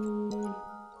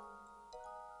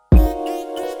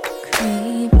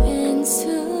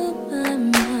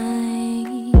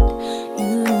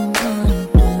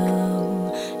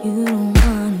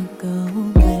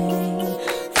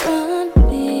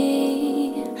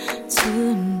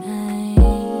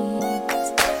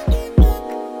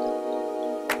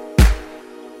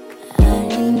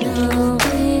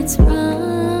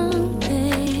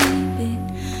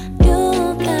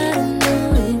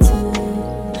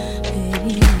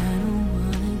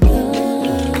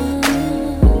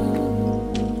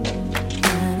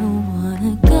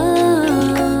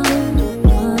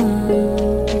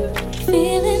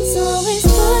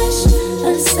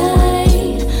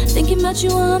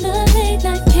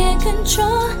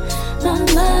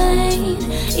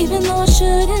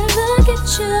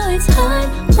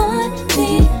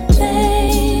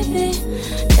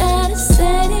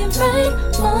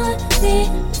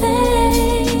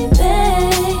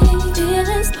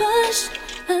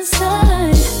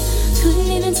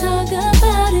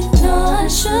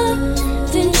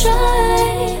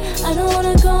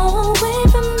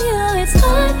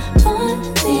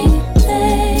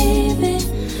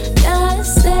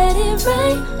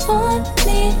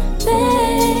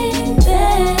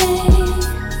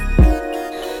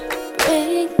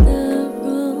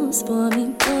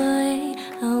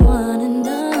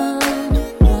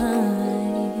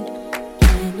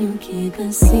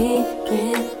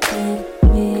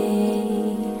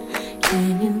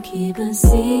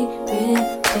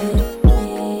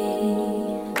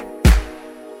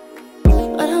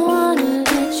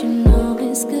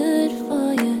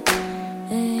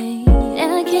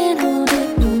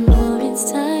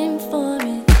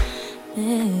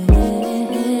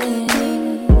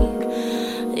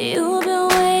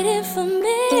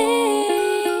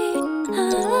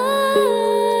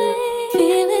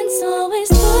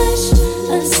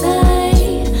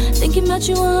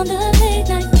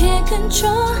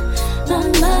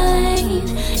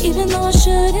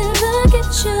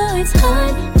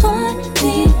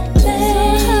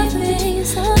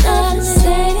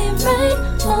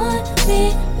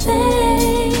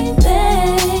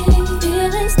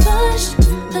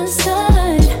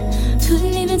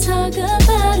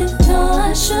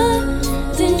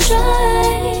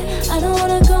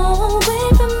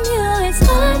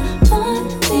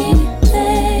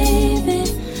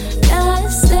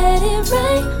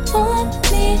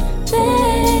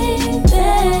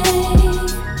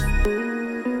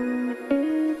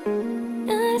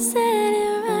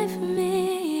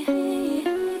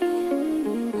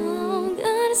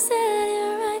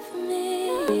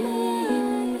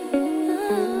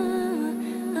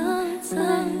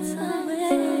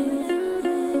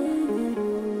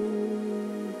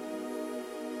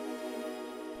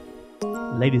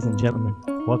 Ladies and gentlemen,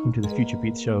 welcome to the Future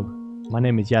Beats show. My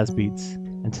name is Yaz Beats,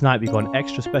 and tonight we've got an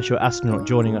extra special astronaut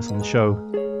joining us on the show.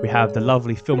 We have the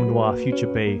lovely film noir future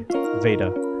bae,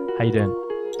 Vada. How you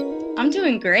doing? I'm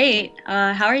doing great.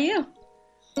 How are you?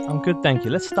 I'm good, thank you.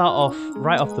 Let's start off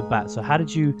right off the bat. So how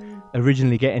did you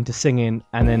originally get into singing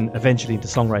and then eventually into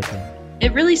songwriting?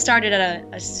 It really started at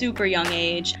a super young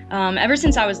age. Ever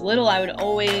since I was little, I would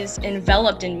always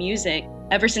enveloped in music.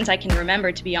 Ever since I can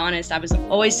remember, to be honest, I was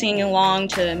always singing along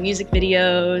to music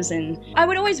videos, and I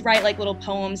would always write like little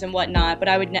poems and whatnot, but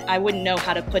I wouldn't know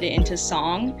how to put it into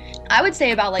song. I would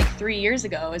say about like 3 years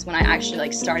ago is when I actually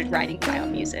like started writing my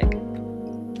own music.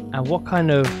 And what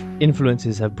kind of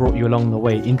influences have brought you along the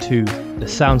way into the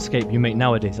soundscape you make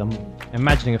nowadays? I'm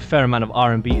imagining a fair amount of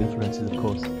R&B influences, of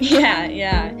course.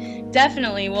 Yeah,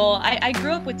 definitely. Well, I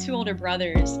grew up with 2 older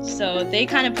brothers, so they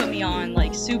kind of put me on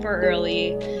like super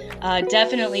early,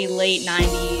 definitely late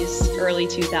 90s, early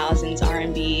 2000s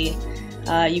R&B.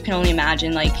 You can only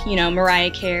imagine, like, you know,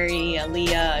 Mariah Carey,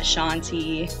 Aaliyah,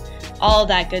 Ashanti, all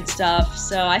that good stuff.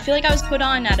 So I feel like I was put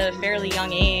on at a fairly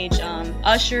young age.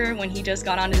 Usher, when he just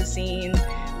got onto the scene,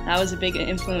 that was a big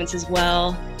influence as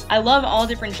well. I love all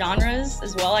different genres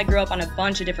as well. I grew up on a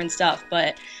bunch of different stuff,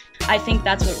 but I think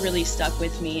that's what really stuck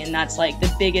with me, and that's like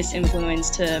the biggest influence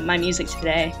to my music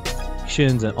today.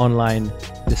 And online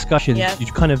discussions, Yep. You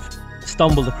kind of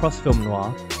stumbled across film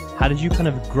noir. How did you kind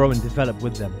of grow and develop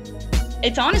with them?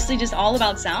 It's honestly just all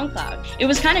about SoundCloud. It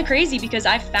was kind of crazy because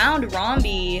I found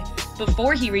Romby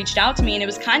before he reached out to me, and it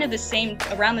was kind of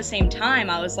around the same time.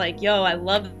 I was like, yo, I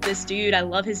love this dude, I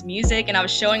love his music, and I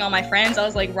was showing all my friends. I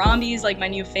was like, Rombi's like my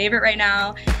new favorite right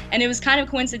now. And it was kind of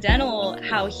coincidental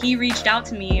how he reached out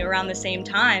to me around the same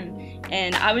time,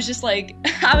 and I was just like,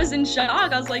 I was in shock.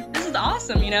 I was like, this is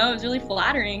awesome, you know. It was really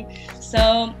flattering.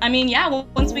 So I mean, yeah,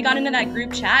 once we got into that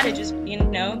group chat, it just, you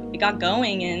know, it got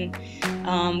going,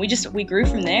 and we grew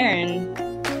from there. And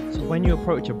when you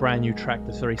approach a brand new track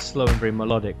that's very slow and very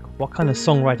melodic, what kind of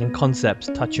songwriting concepts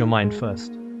touch your mind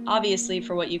first? Obviously,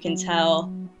 for what you can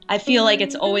tell, I feel like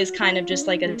it's always kind of just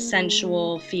like a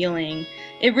sensual feeling.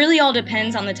 It really all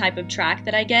depends on the type of track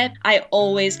that I get. I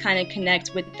always kind of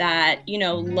connect with that, you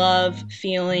know, love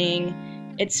feeling.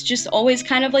 It's just always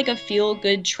kind of like a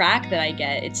feel-good track that I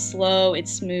get. It's slow,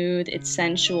 it's smooth, it's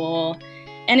sensual,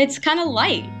 and it's kind of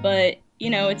light, but you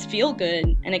know, it's feel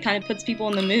good, and it kind of puts people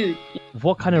in the mood.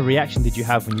 What kind of reaction did you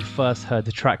have when you first heard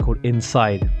the track called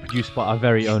Inside, produced by our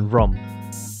very own Rom?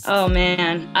 Oh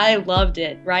man, I loved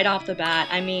it right off the bat.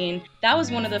 I mean, that was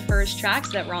one of the first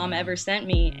tracks that Rom ever sent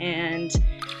me, and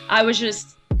I was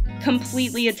just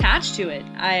completely attached to it.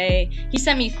 He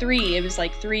sent me 3. It was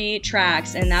like 3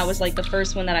 tracks, and that was like the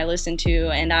first one that I listened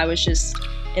to, and I was just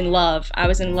in love. I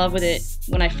was in love with it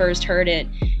when I first heard it,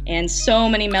 and so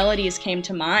many melodies came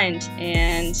to mind,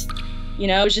 and you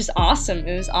know, it was just awesome.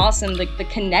 It was awesome. The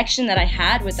connection that I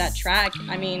had with that track,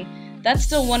 I mean, that's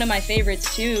still one of my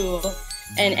favorites too.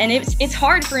 And it's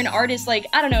hard for an artist, like,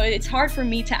 I don't know, it's hard for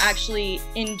me to actually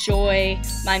enjoy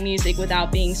my music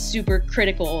without being super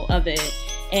critical of it.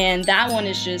 And that one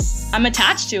is just, I'm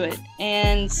attached to it.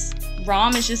 And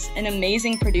Rom is just an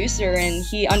amazing producer, and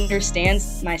he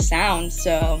understands my sound.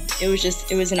 So it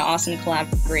was an awesome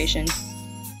collaboration.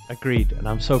 Agreed, and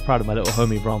I'm so proud of my little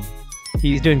homie Rom.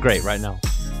 He's doing great right now.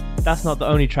 That's not the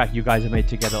only track you guys have made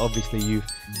together. Obviously, you've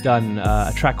done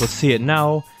a track called See It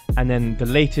Now, and then the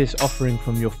latest offering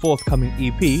from your forthcoming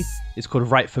EP is called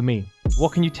Right For Me.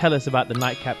 What can you tell us about the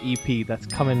Nightcap EP that's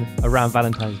coming around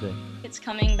Valentine's Day? It's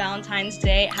coming Valentine's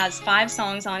Day. It has 5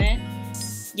 songs on it.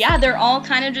 Yeah, they're all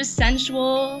kind of just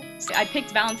sensual. I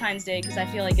picked Valentine's Day because I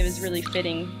feel like it was really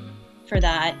fitting for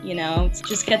that, you know. It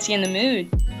just gets you in the mood.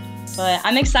 But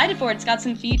I'm excited for it. It's got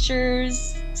some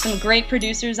features, some great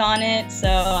producers on it, so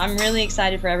I'm really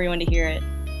excited for everyone to hear it.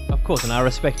 Of course, and I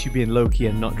respect you being low-key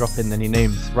and not dropping any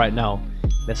names right now.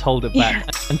 Let's hold it back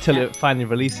until it finally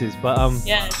releases. But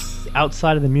yes.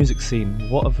 Outside of the music scene,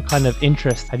 what other kind of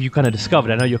interest have you kind of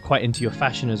discovered? I know you're quite into your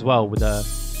fashion as well, with a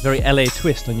very LA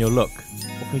twist on your look.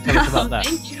 What can you tell us about that?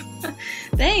 Thank you.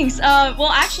 Thanks. Well,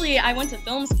 actually, I went to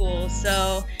film school,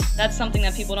 so that's something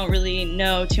that people don't really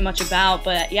know too much about.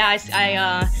 But yeah,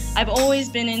 I've always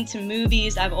been into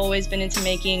movies. I've always been into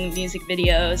making music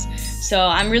videos. So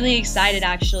I'm really excited,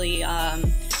 actually.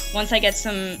 Once I get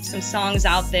some songs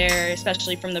out there,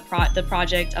 especially from the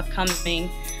project upcoming,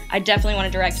 I definitely want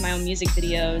to direct my own music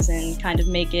videos and kind of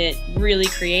make it really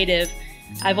creative.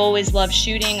 I've always loved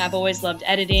shooting. I've always loved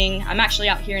editing. I'm actually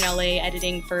out here in LA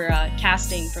editing for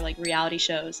casting for like reality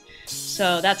shows.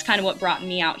 So that's kind of what brought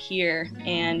me out here,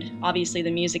 and obviously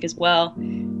the music as well.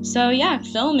 So yeah,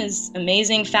 film is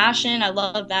amazing. Fashion, I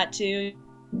love that too.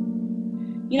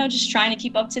 You know, just trying to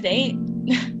keep up to date,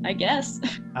 I guess.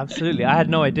 Absolutely. I had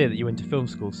no idea that you went to film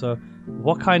school. So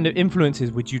what kind of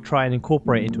influences would you try and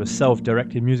incorporate into a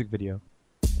self-directed music video?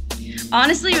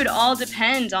 Honestly, it would all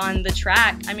depend on the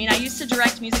track. I mean, I used to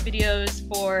direct music videos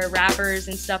for rappers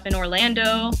and stuff in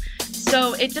Orlando.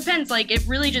 So it depends. Like, it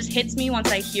really just hits me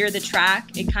once I hear the track.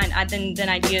 It then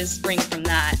ideas spring from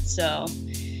that. So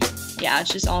yeah,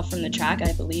 it's just all from the track,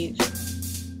 I believe.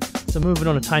 So moving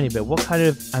on a tiny bit, what kind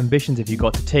of ambitions have you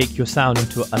got to take your sound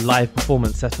into a live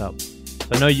performance setup? So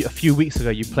I know a few weeks ago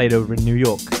you played over in New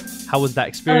York. How was that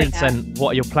experience, and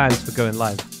what are your plans for going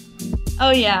live?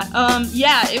 Oh yeah,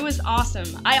 yeah, it was awesome.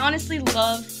 I honestly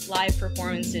love live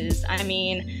performances. I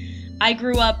mean, I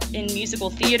grew up in musical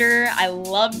theater. I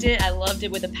loved it. I loved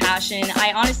it with a passion.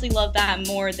 I honestly love that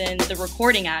more than the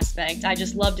recording aspect. I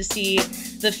just love to see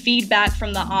the feedback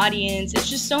from the audience. It's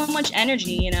just so much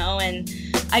energy, you know, and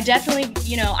I definitely,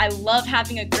 you know, I love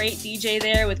having a great DJ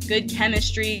there with good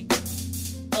chemistry.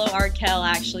 Hello, Arkell,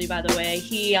 actually, by the way.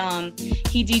 He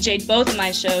DJ'd both of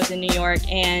my shows in New York,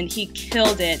 and he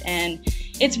killed it. And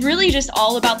it's really just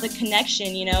all about the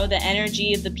connection, you know, the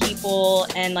energy of the people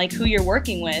and like who you're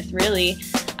working with, really.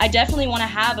 I definitely want to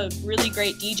have a really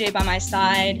great DJ by my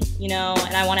side, you know,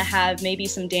 and I want to have maybe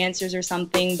some dancers or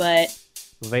something, but...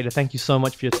 Vada, thank you so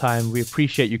much for your time. We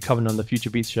appreciate you coming on the Future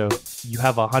Beats show. You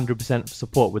have 100%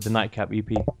 support with the Nightcap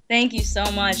EP. Thank you so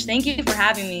much. Thank you for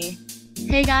having me.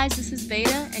 Hey guys, this is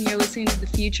Vada, and you're listening to the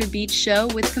Future Beats show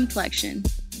with Complexion.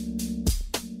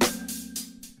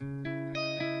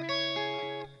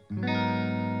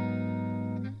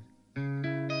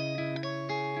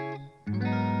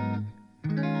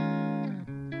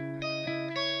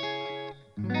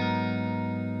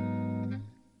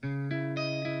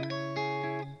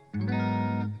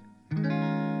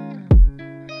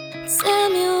 Tell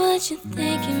me what you're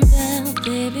thinking about,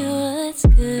 baby, what's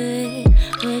good,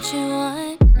 what you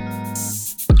want.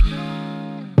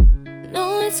 No,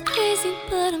 it's crazy,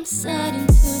 but I'm starting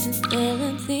to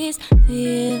develop these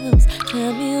feels.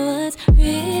 Tell me what's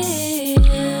real.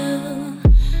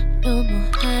 No more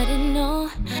hiding, no.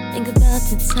 Think about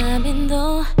the timing,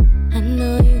 though. I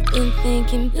know you've been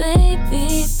thinking,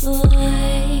 baby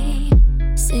boy.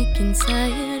 Sick and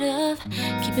tired of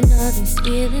keeping all these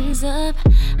feelings up.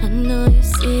 I know you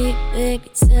see it, baby.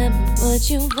 Tell me what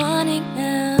you wanting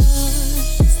now.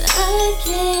 'Cause I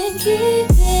can't keep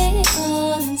it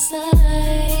all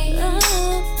inside. Oh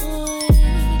boy,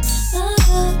 oh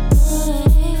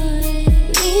boy.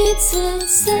 Need to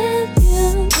tell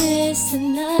you this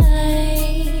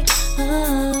tonight. Oh,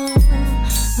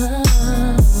 oh.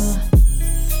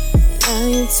 Now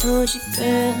you told your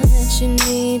girl that you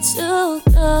need to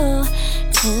go.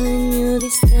 Telling you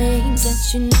these things that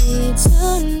you need to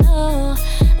know.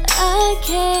 I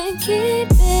can't keep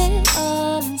it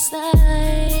all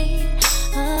inside.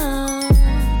 Oh,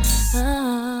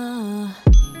 oh.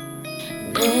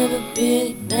 Never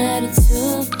really mattered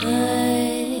too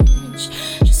much.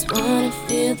 Just wanna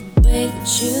feel the way that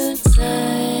you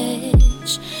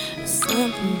touch.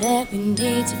 Something that we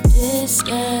need to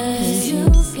discuss. You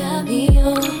got me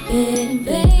open,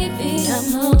 baby, I'm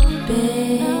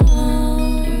hoping.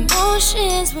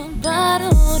 Emotions were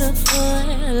bottled up for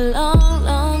a long,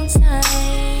 long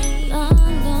time.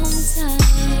 Long, long time.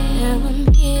 Now I'm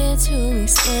here to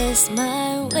express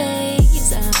my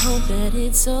ways. I hope that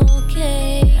it's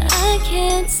okay. I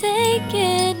can't take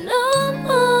it no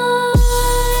more.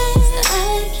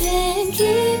 I can't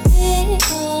keep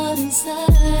it all inside.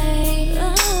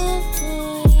 Oh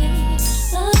boy,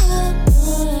 oh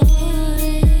boy.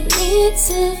 Need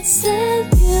to tell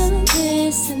you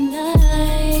this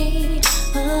tonight.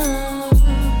 Oh,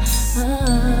 oh.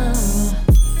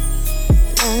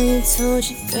 Now you told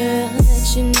your girl that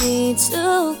you need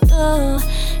to go.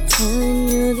 Telling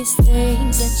you these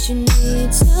things that you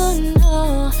need to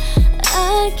know.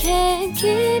 I can't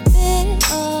keep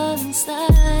it all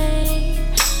inside.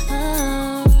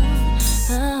 Oh,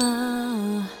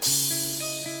 oh.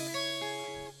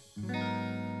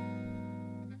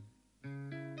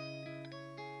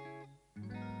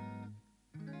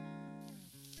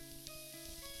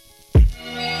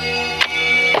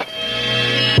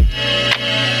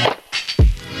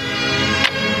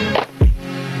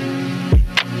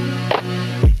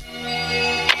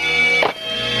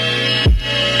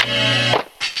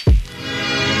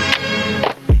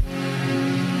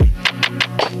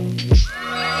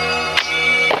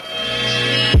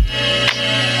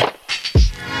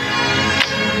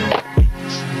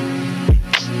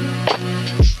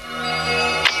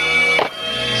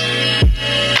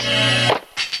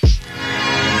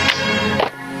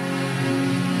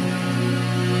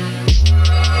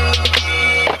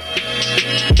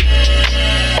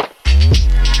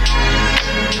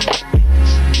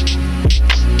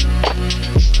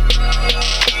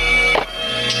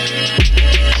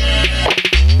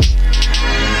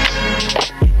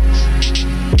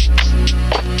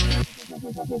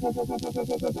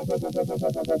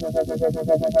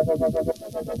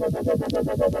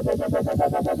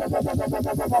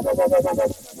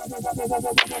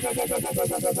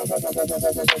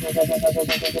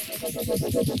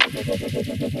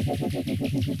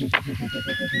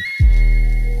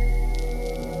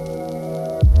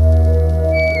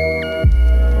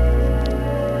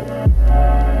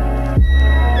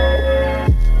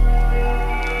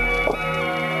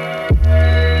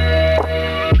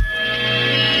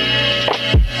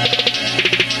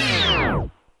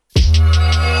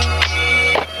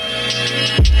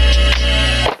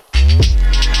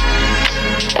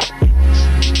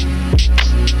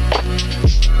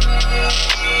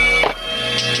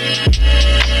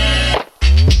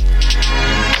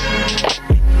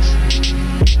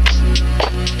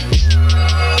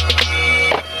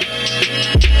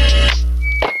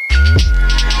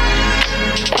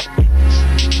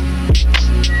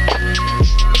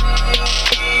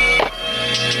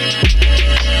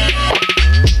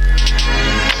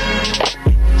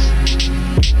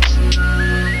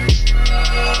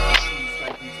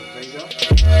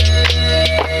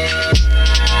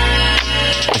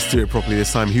 Do it properly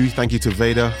this time. Hugh, thank you to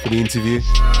Vada for the interview.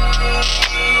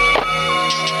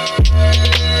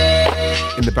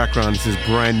 In the background, this is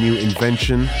brand new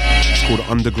invention. It's called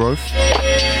Undergrowth.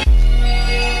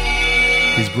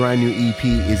 His brand new EP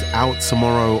is out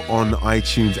tomorrow on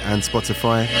iTunes and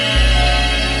Spotify.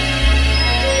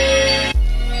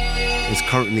 It's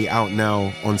currently out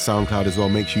now on SoundCloud as well.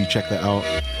 Make sure you check that out.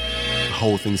 The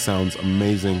whole thing sounds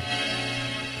amazing.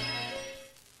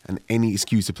 and any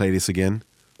excuse to play this again.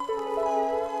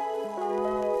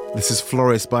 This is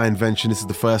Florist by Invention. This is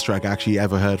the first track I actually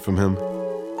ever heard from him.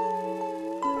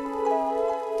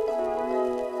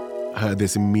 I heard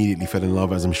this, immediately fell in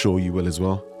love, as I'm sure you will as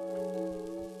well.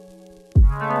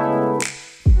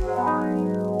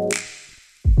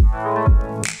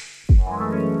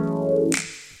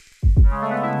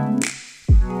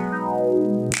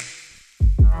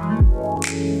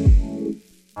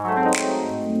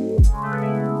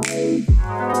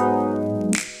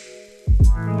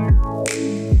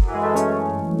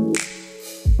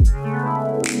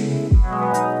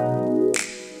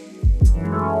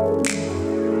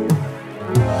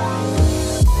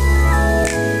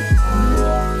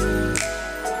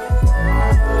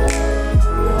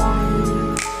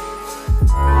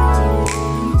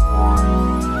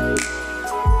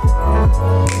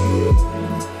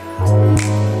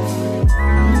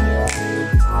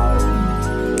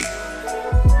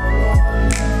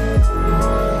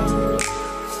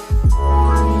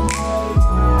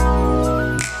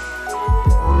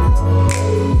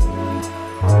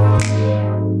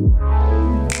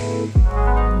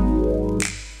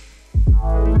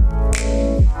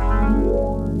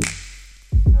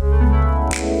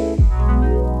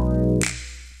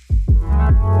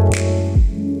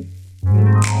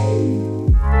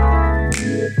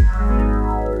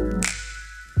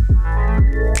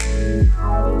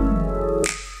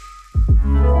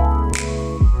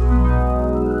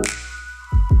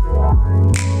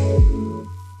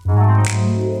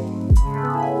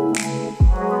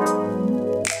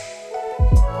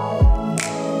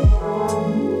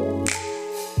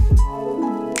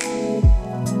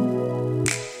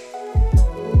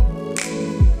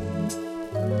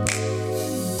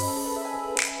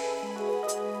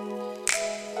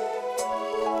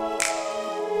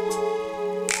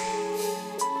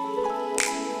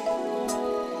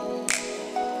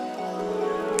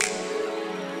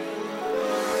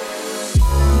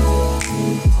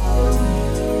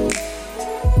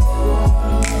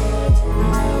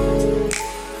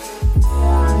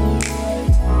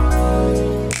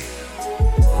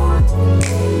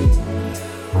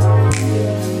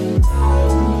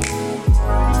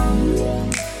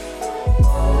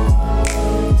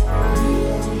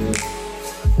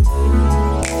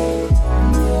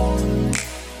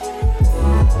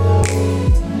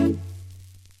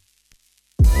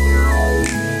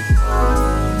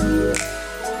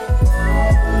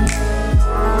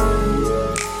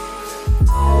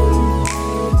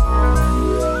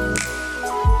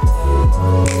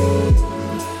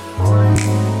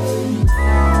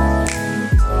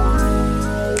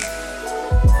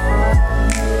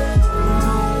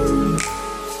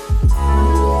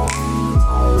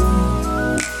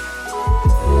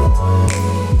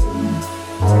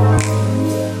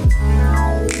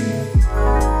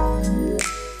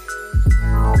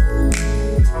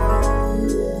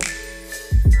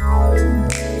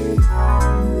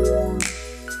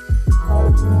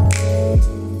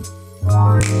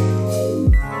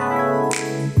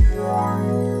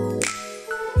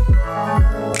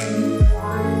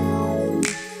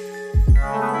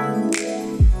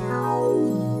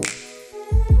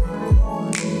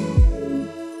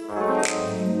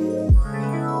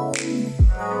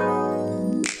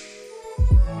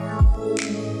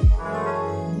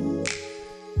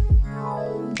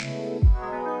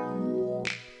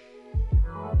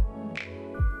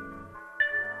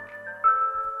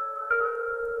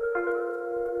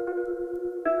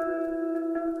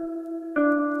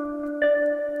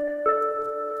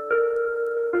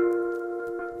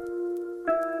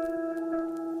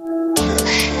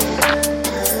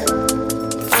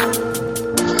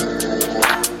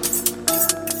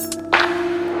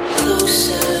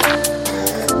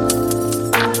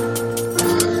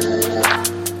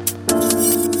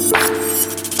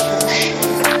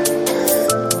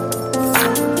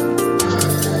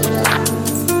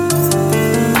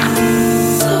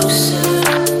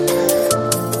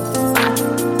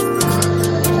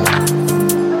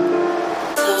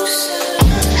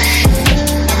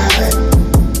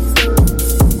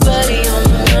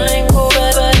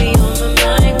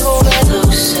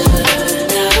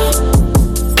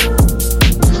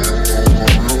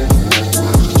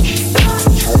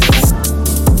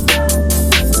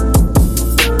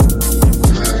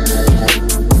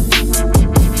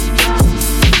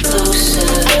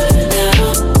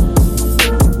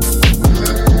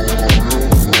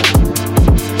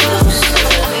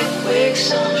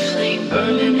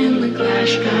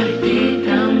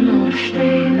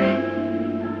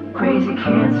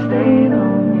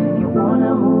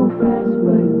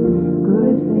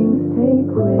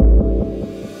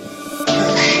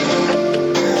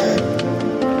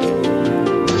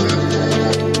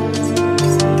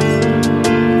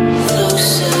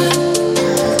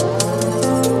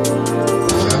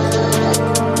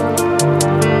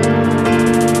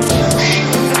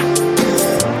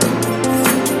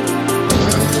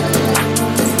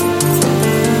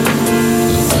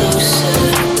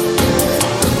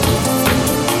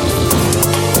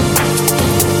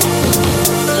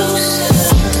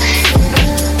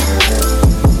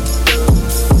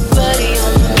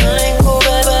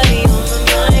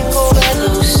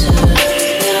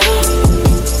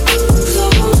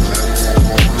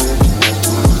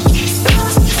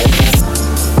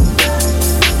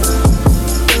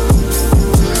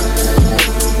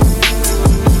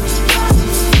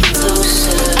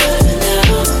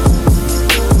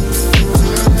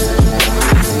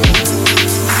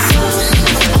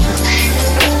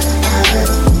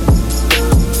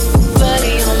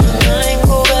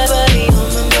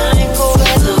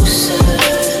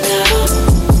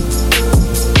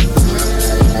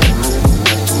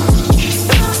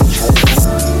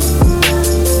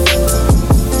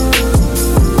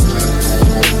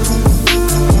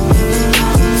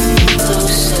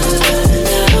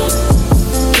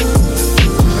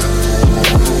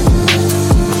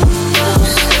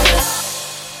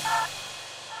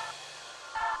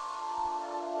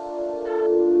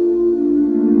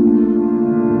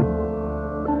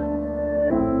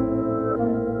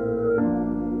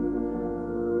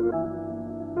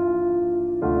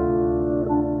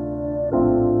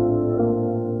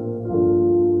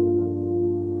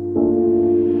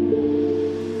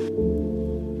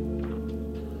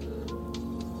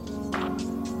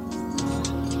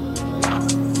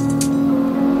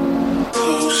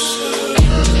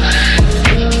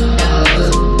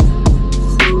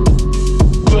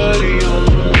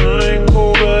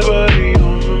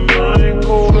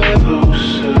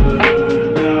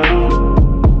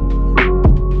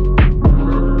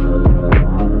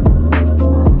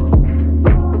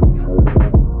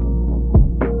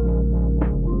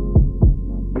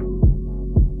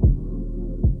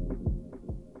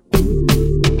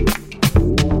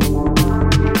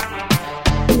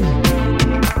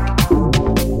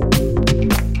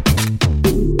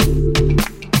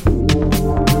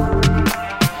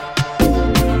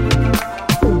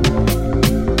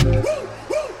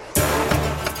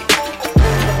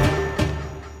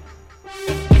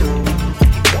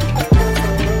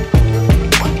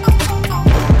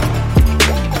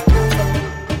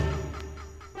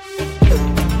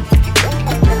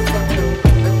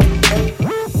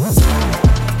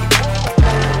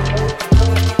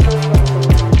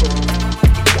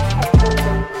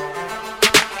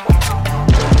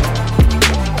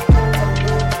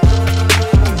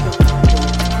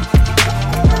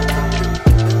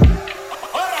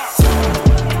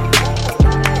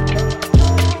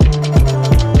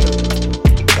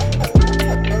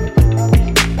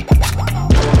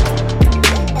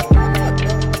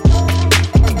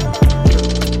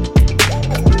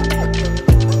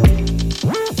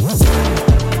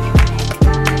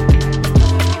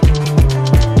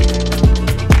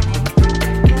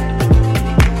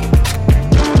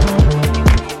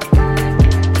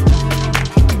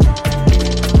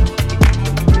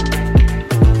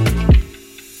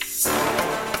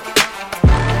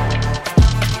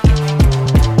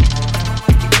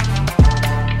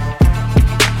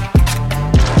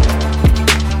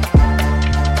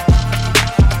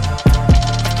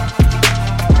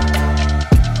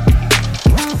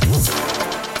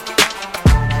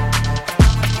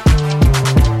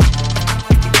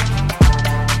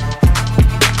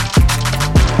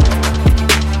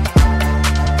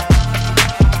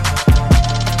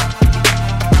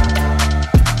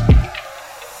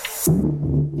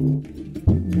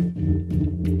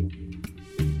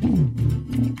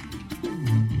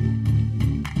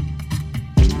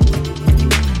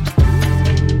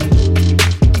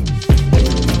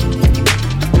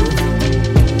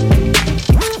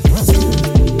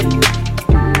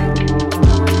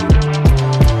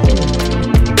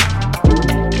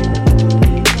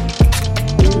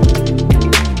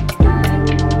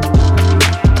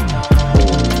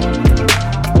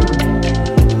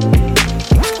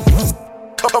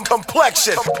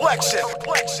 complexion.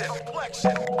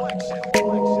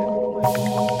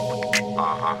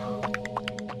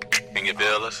 Can you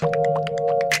feel us?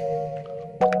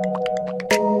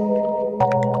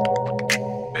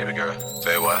 Baby girl,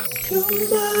 say what? You're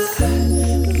my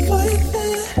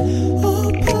fighting,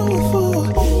 all powerful.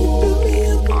 You build me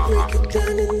up and break it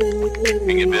down and then you let me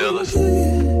Can you feel us?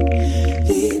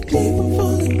 Deep, deep, I'm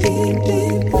falling deep,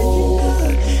 deep when you're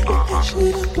not. Get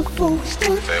shit up before we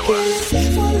start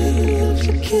again. Falling in love,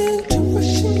 so can't do my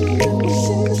shit. Let me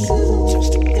sing the season, touch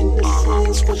the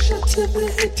innocence. One shot to the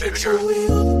head, takes away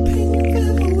all the pain you've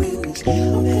ever witnessed.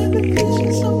 I'm having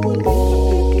visions of what we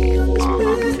could be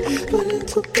on this bed. But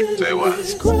until then, say what?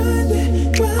 let's grind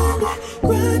it,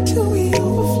 grind till we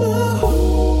overflow.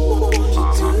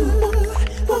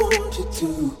 I want you to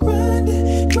grind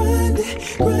it,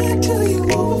 grind till you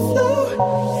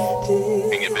overflow.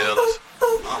 Can you feel us?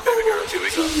 Baby girl, here we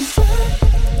go.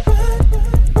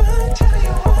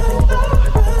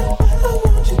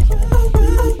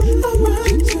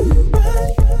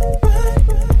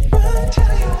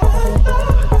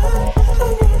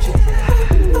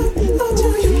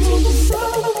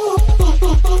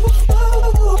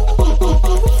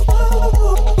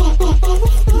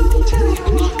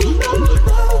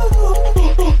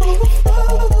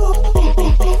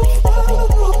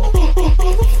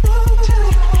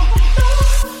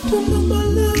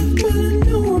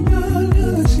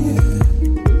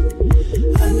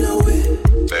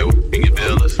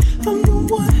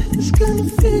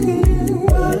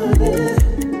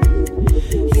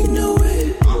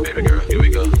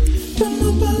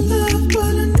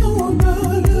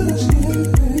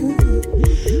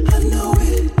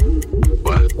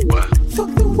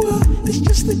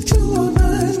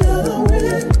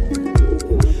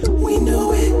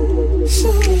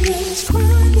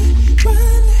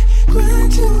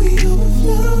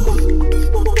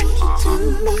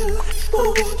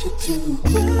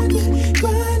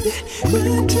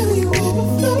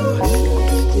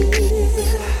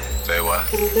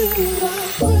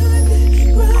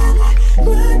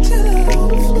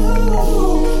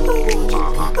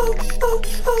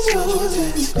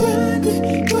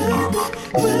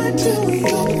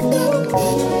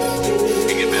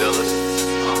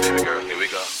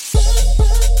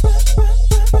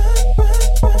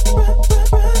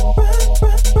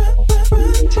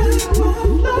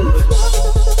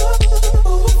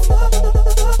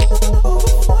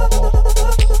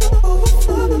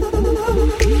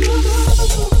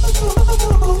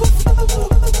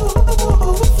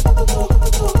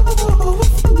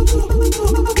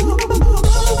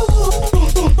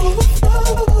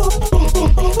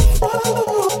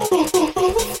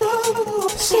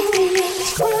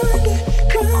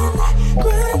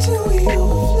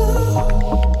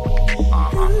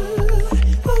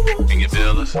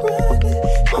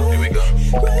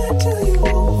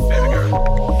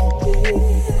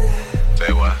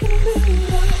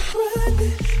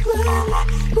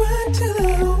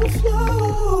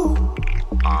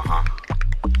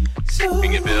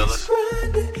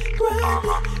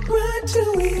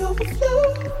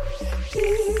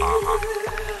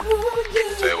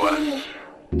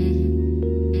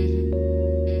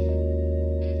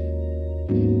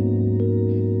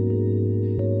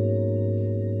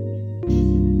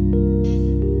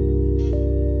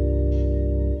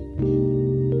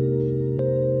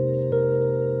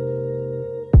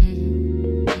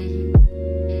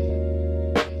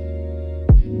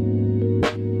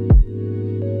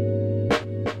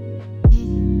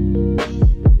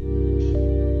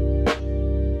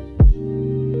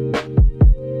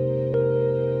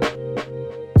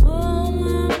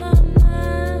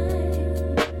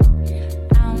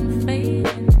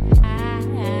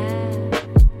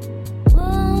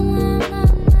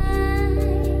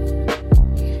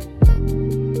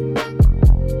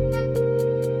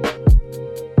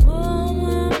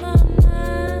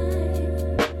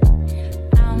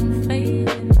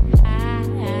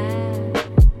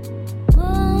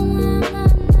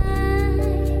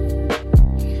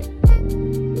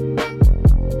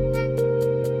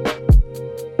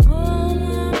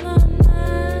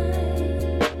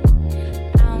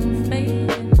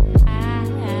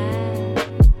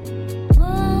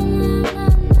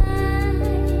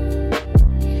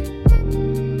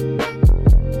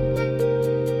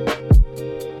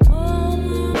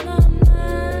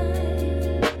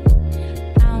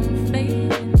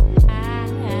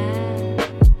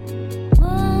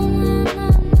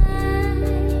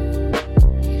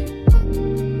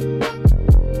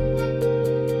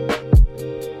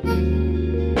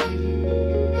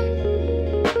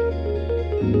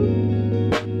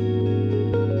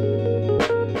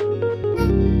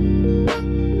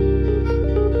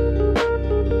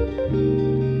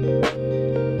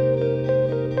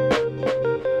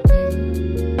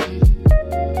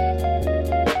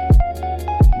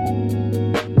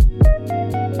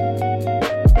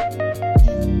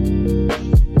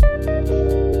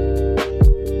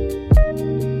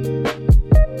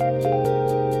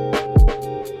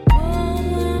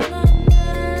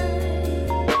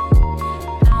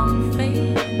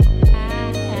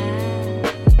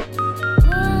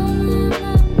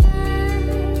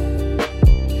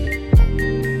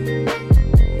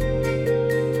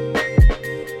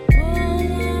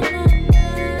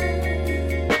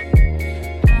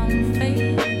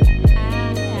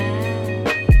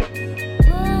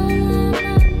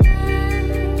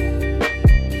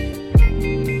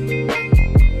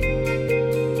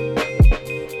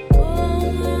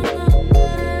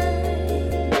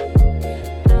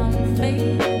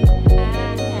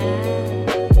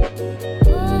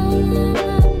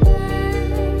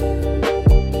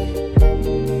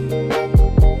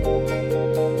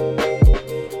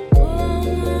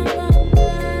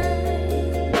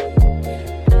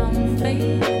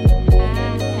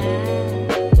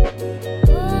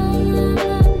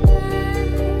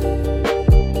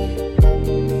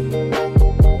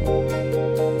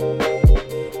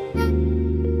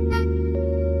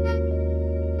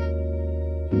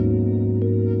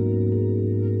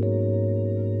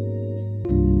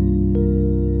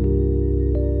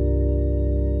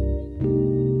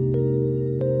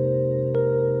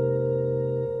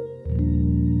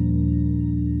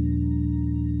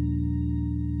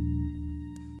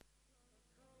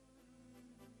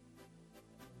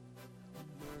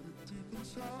 A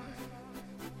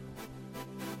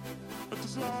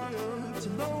desire to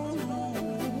know.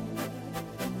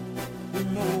 We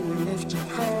know we're left to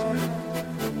cry.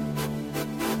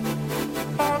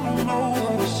 I don't know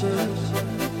how to say it.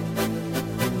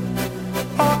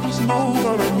 I just know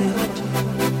that I need it.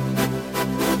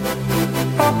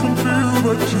 I can feel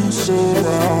that you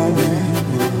surround me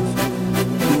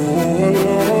with your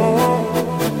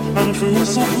love, and it feels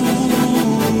so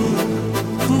good,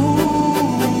 good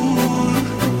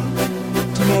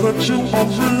to know that you are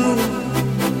real.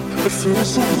 It feels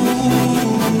so good,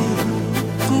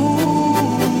 good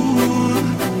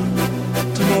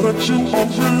to know that you are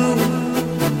real.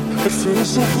 It feels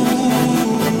so good,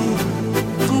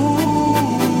 good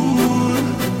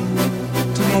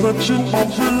to know that you are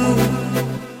real.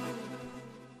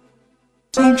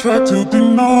 Don't try to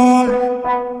deny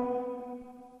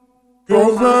your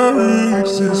very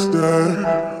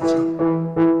existence.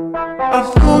 I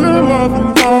feel your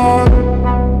loving vibe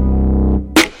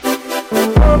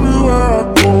everywhere I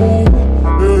go.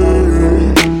 Yeah.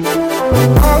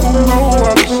 I don't know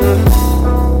what to say.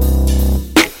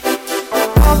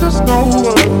 I just know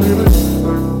what I feel.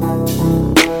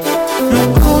 You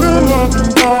feel your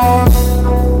loving vibe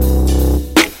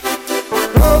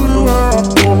everywhere I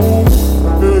go.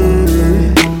 Yeah.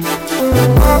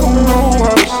 I don't know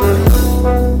how to say.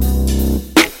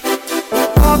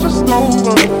 I just know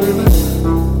what I feel.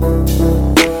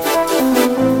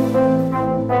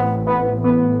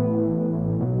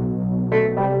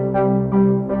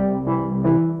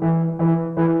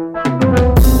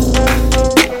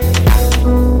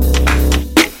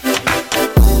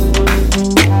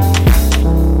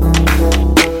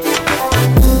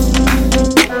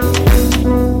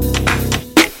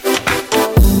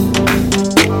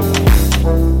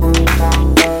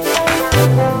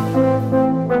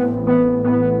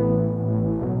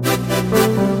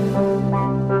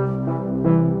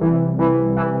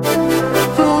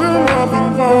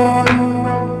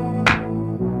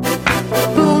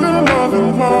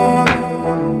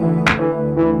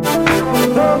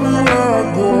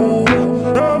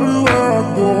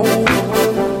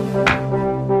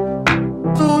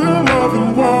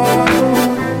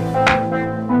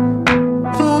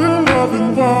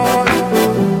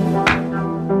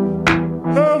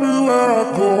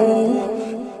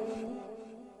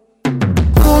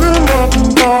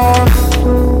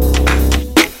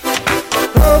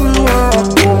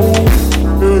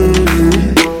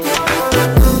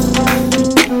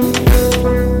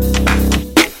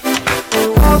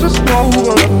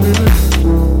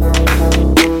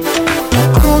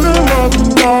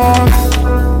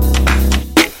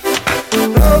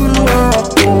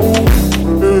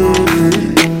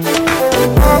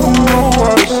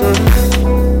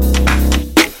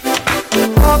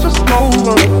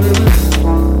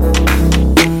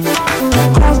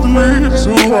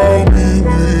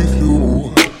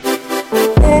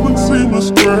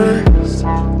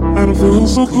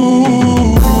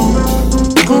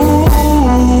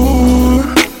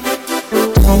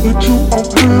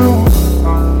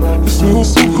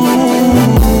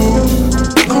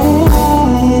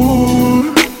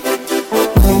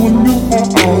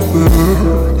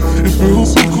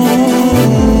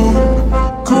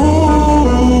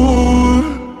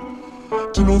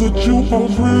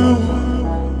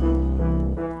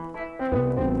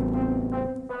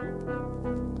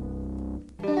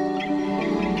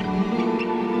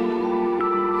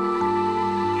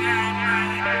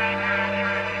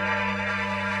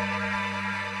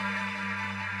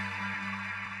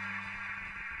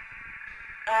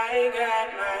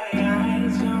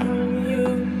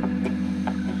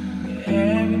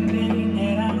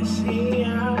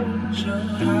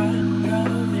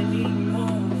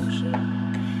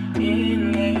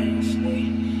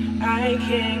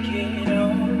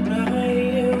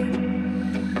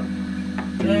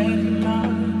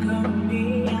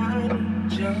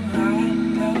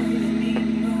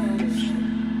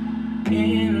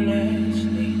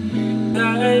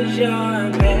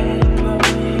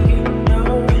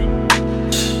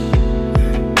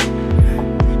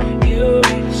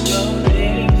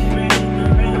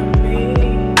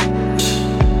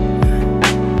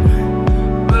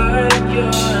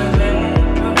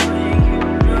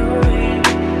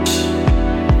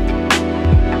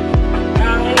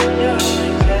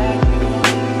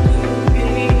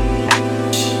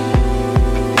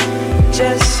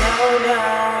 Just so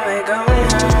now we're going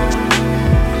home.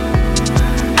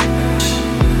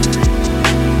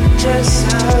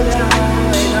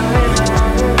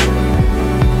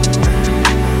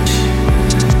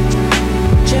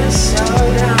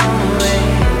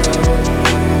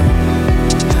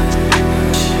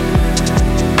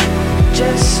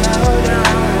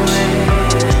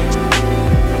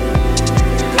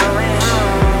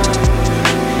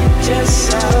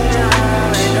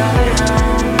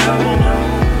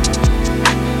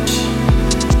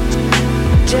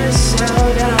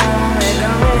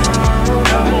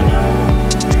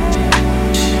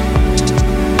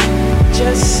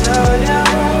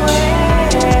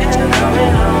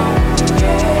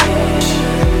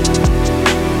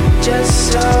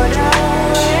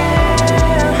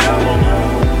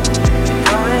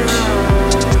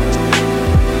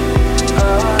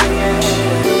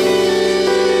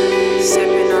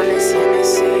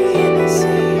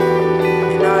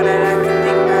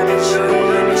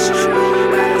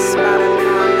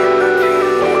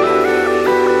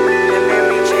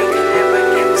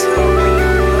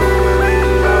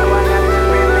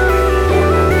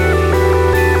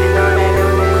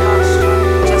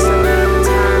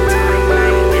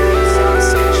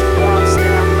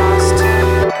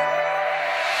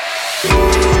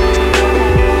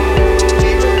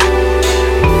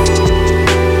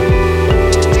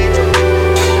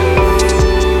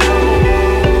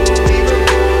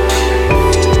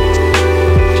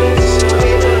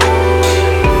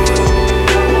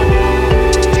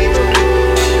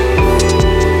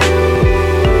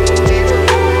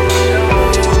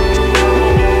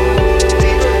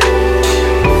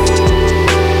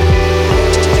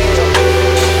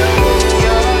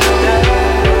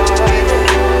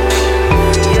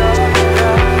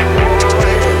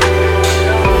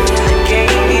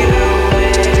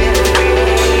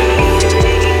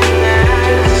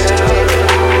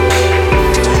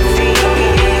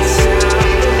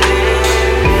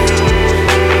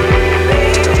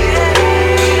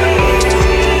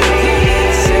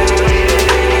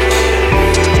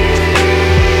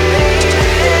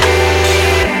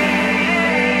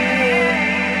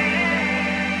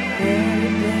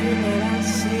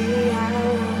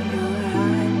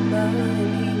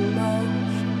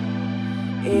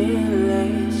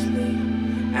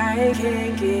 I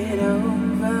can't get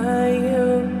over you.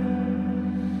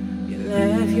 You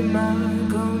left your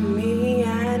mark on me.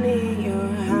 I need your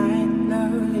high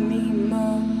love and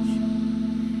emotion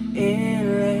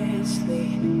endlessly.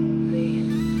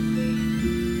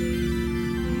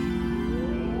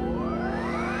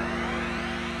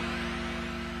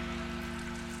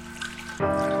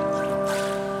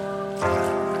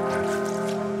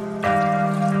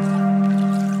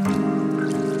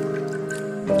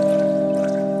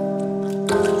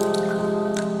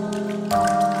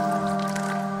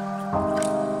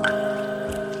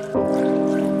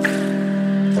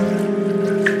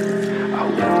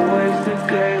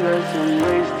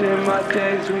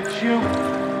 Days with you,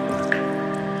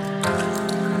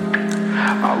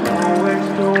 I won't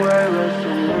waste away, let's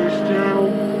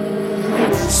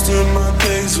wasting my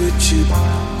days with you,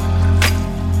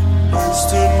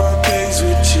 wasting my days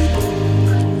with you.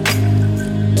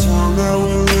 Time that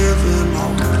we're living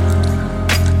on,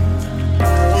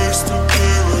 wasting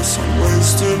careless, I'm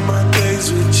wasting my days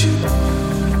with you.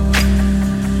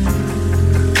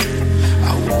 I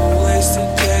won't waste a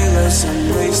day less, I'm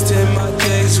wasting my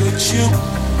days with you.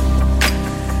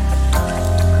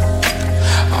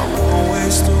 I won't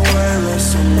waste away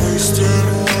less, I'm wasting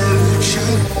away with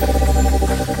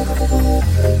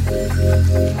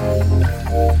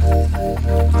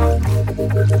you.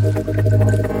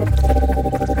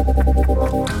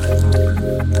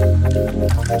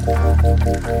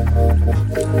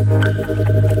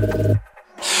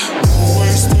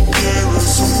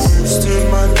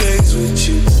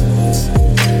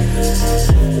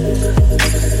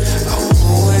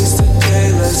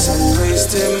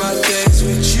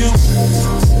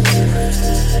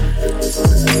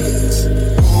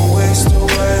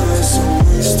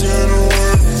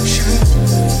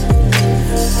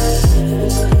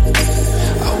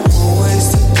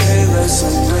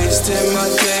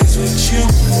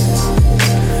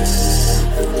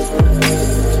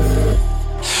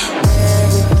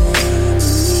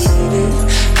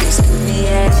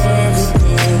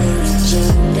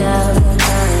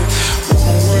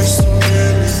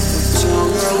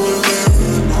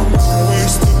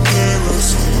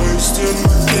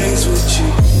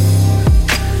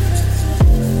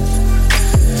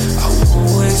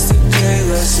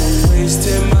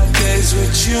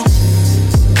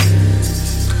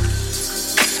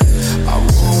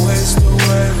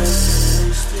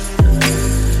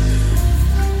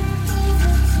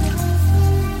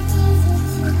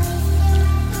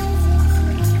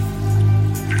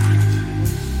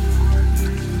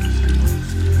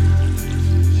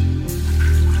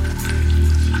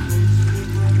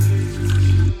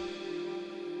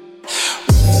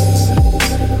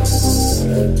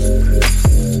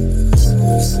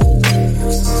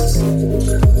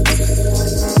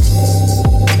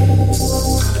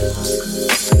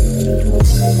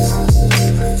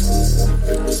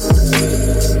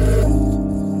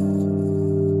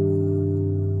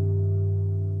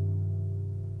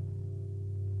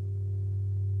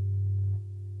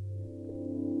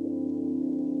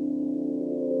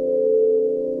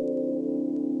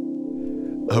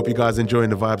 hope you guys are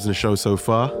enjoying the vibes in the show so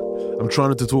far. I'm trying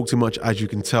not to talk too much, as you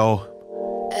can tell.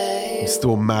 I'm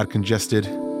still mad congested.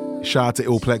 Shout out to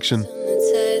Illplexion.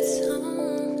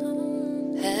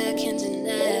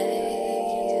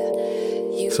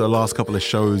 So the last couple of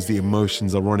shows, the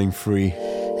emotions are running free.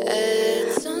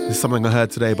 There's something I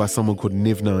heard today by someone called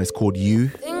Nivna. It's called You,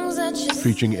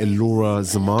 featuring Elora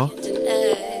Zamar.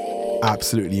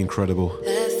 Absolutely incredible.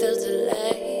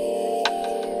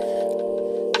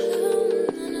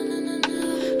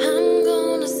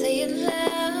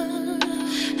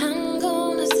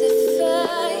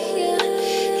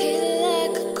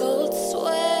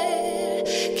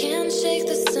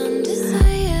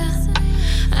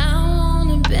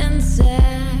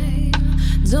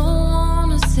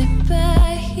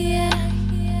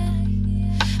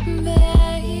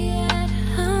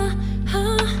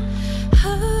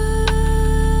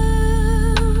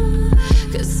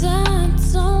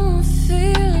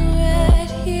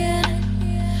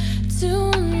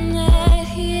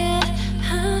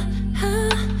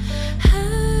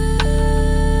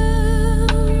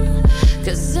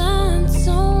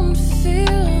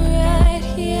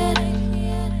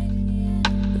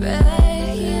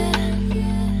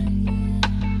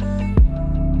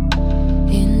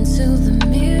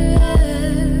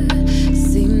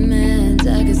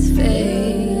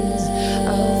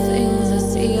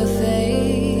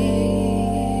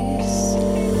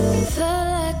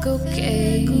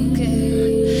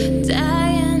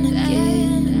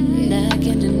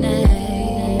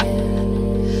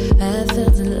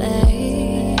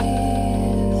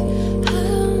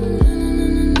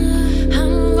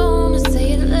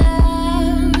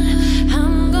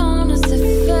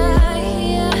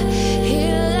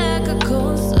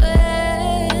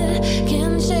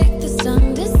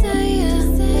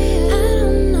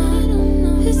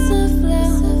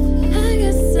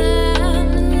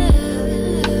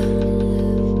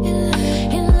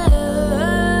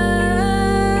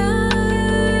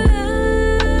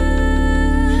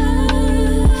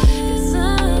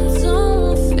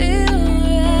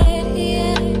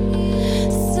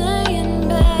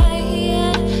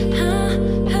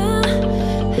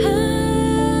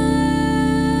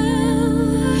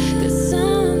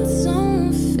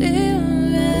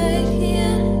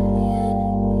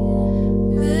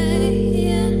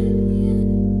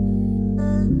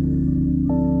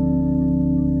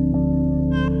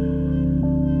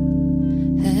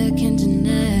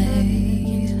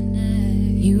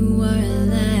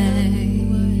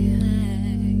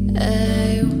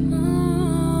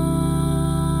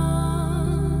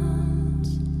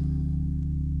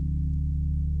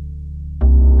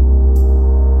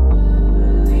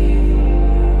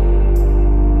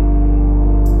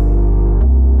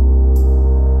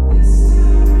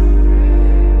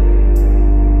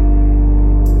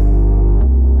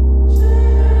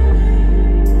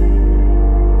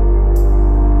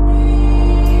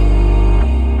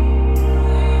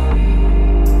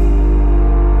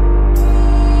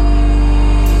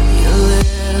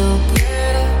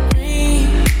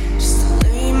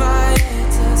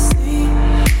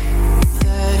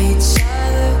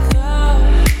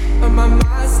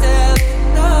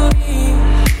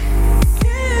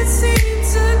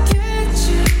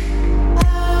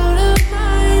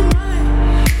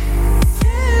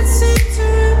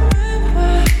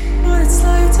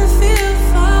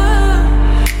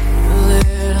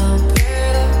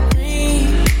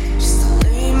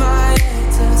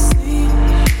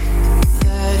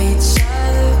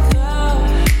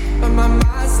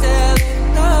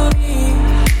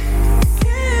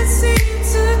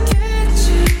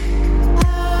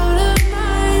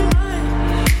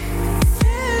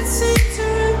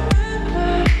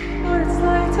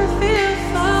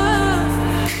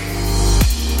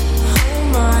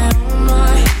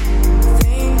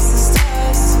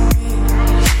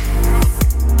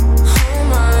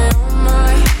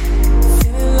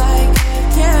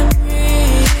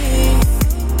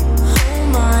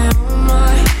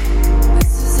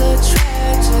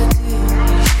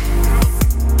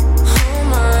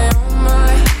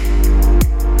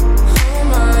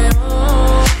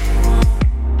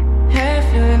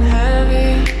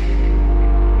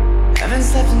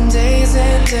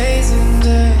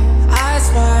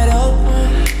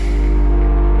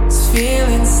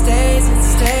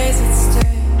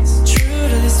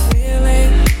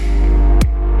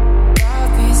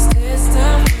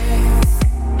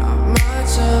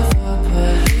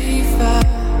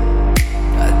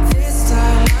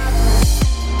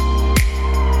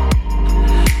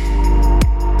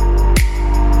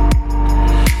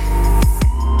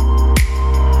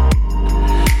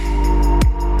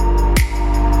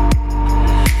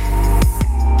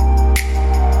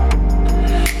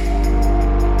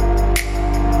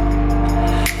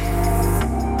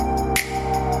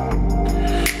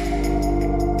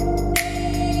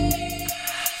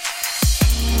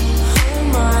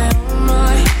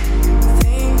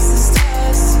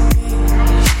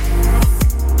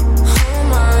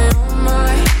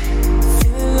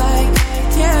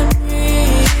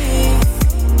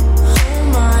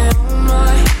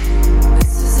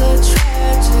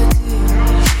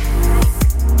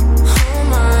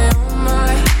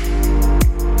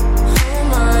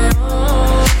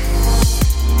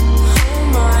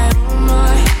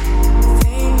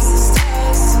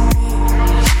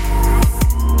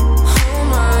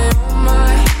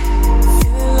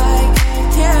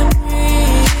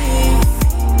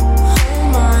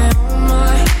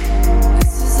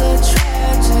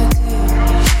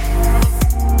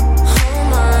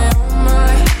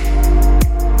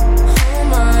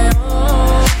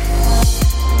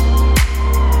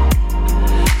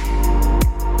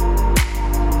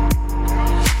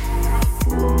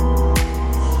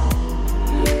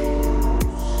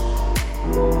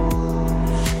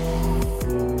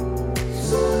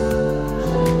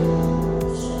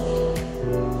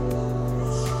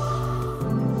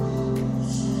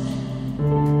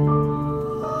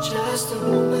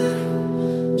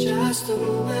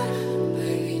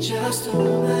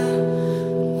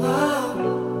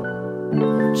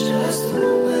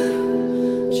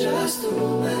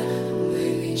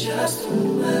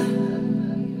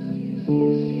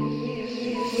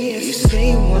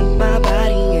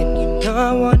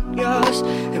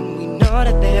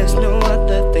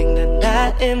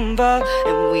 involved,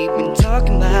 and we've been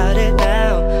talking about it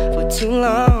now for too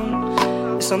long.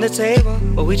 It's on the table,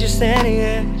 but we just standing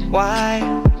here. Why?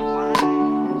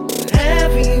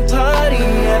 Every party,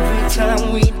 every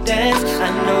time we dance, I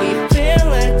know you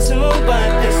feel it too,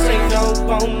 but this ain't no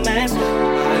romance.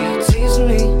 Are you teasing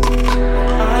me?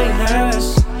 Are you nervous?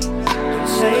 Don't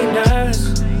say nervous,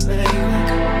 baby.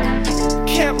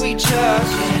 Can't we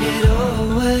just get it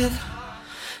over with?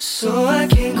 So I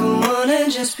can go on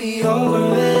and just be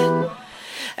over it.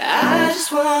 I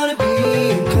just wanna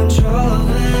be in control of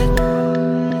it.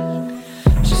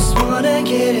 Just wanna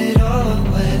get it over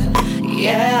with.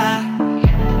 Yeah,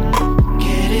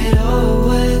 get it over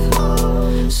with.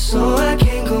 So I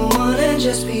can go on and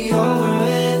just be over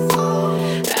it.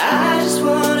 I just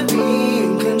wanna be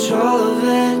in control of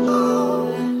it.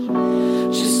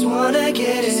 Just wanna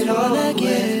get it over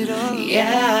with.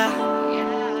 Yeah.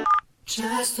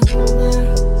 Just a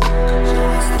moment,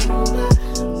 just a moment,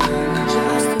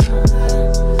 just a moment,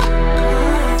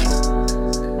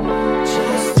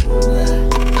 just a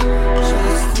moment,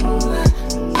 just a moment,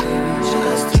 baby,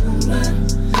 just a moment,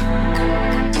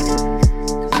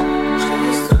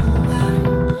 just a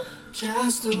moment,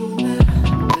 just a moment,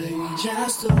 baby,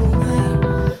 just a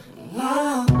moment,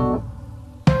 oh.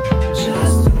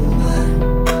 Just a moment,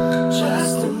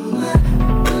 just a moment,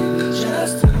 baby,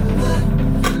 just a moment.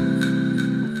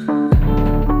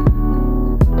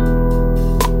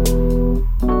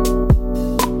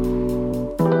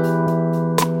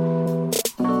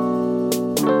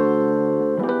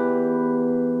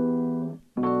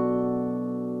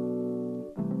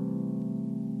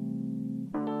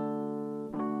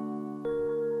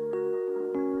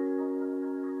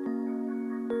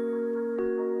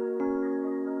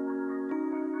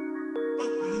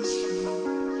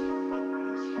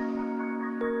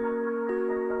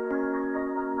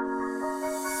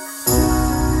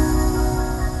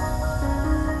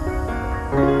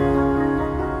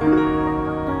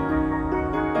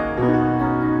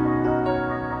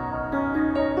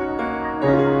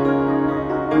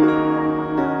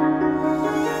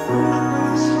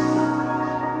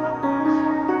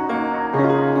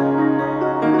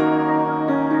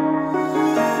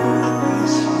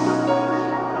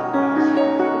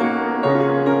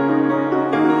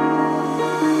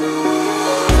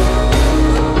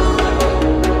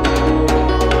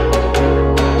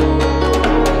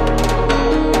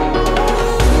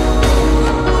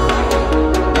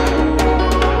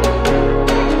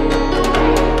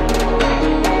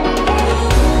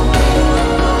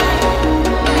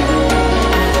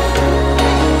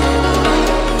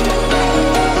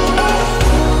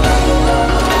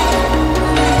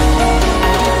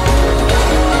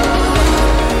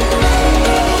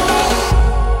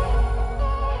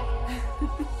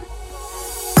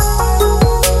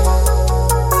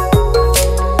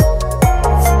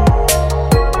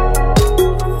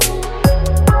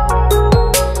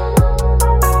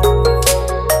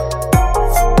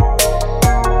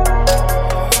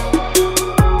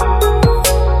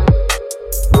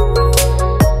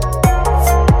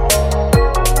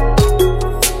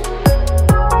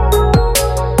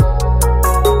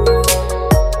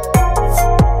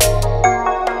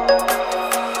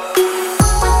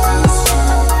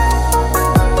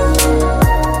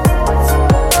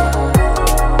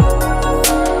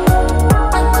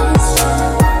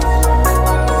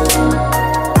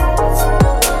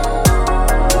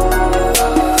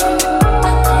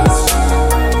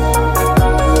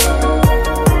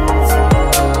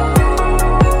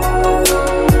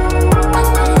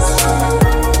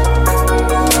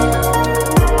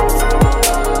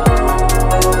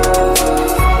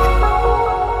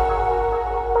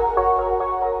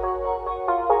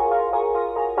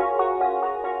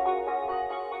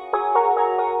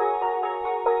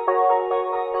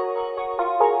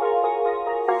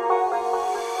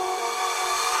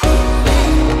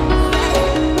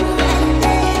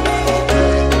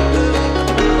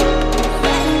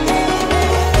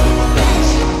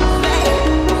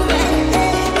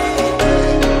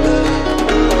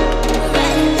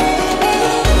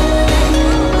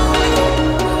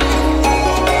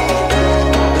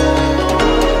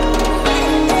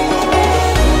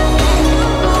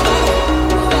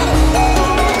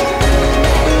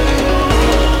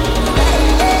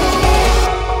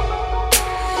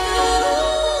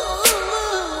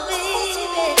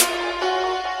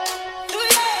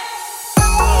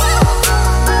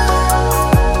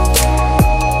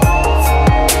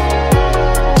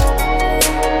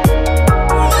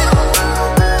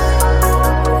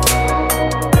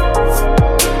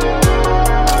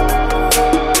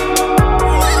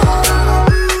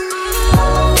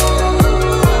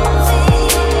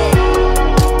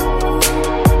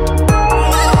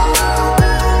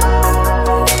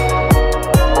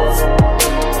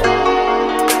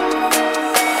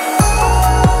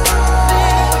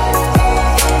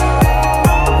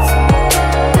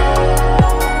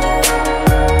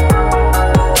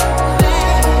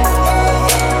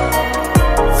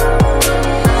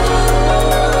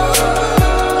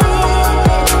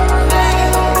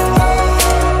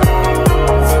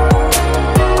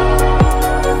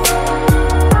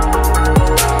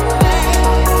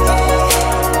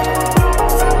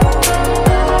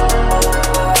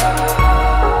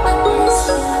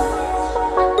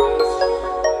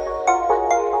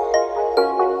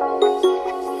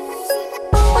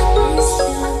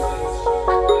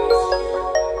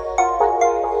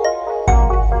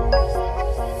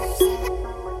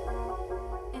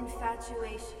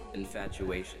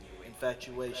 Infatuation.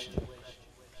 Infatuation.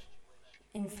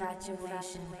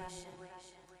 Infatuation.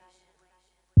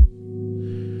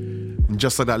 And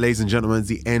just like that, ladies and gentlemen, it's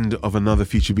the end of another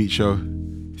Future Beat show.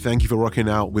 Thank you for rocking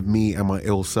out with me and my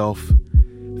ill self.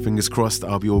 Fingers crossed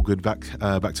I'll be all good back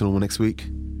to normal next week.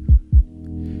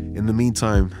 In the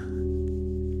meantime,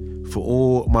 for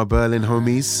all my Berlin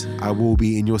homies, I will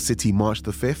be in your city March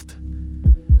the 5th,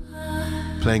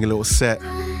 playing a little set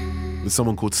with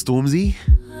someone called Stormzy.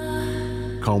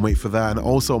 Can't wait for that. And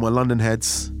also my London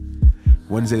heads,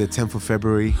 Wednesday the 10th of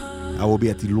February, I will be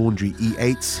at the Laundry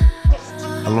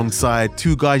E8 alongside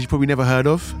two guys you probably never heard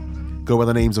of, go by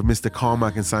the names of Mr.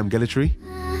 Carmack and Sam Gellatry.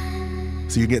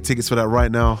 So you can get tickets for that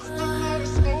right now.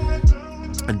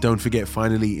 And don't forget,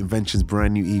 finally, Invention's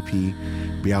brand new EP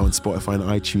will be out on Spotify and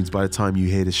iTunes by the time you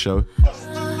hear this show.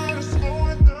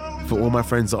 For all my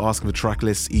friends that are asking for track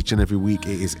lists each and every week,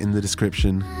 it is in the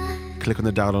description. Click on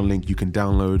the download link. You can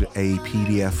download a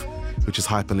PDF, which is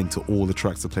hyperlinked to all the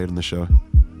tracks that played on the show.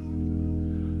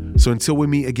 So until we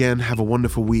meet again, have a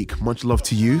wonderful week. Much love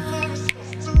to you.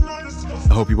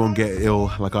 I hope you won't get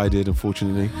ill like I did,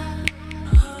 unfortunately.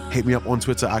 Hit me up on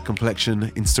Twitter at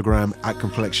Complexion, Instagram at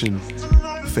Complexion,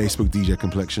 Facebook DJ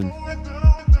Complexion.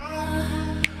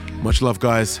 Much love,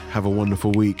 guys. Have a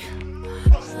wonderful week.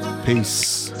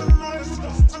 Peace.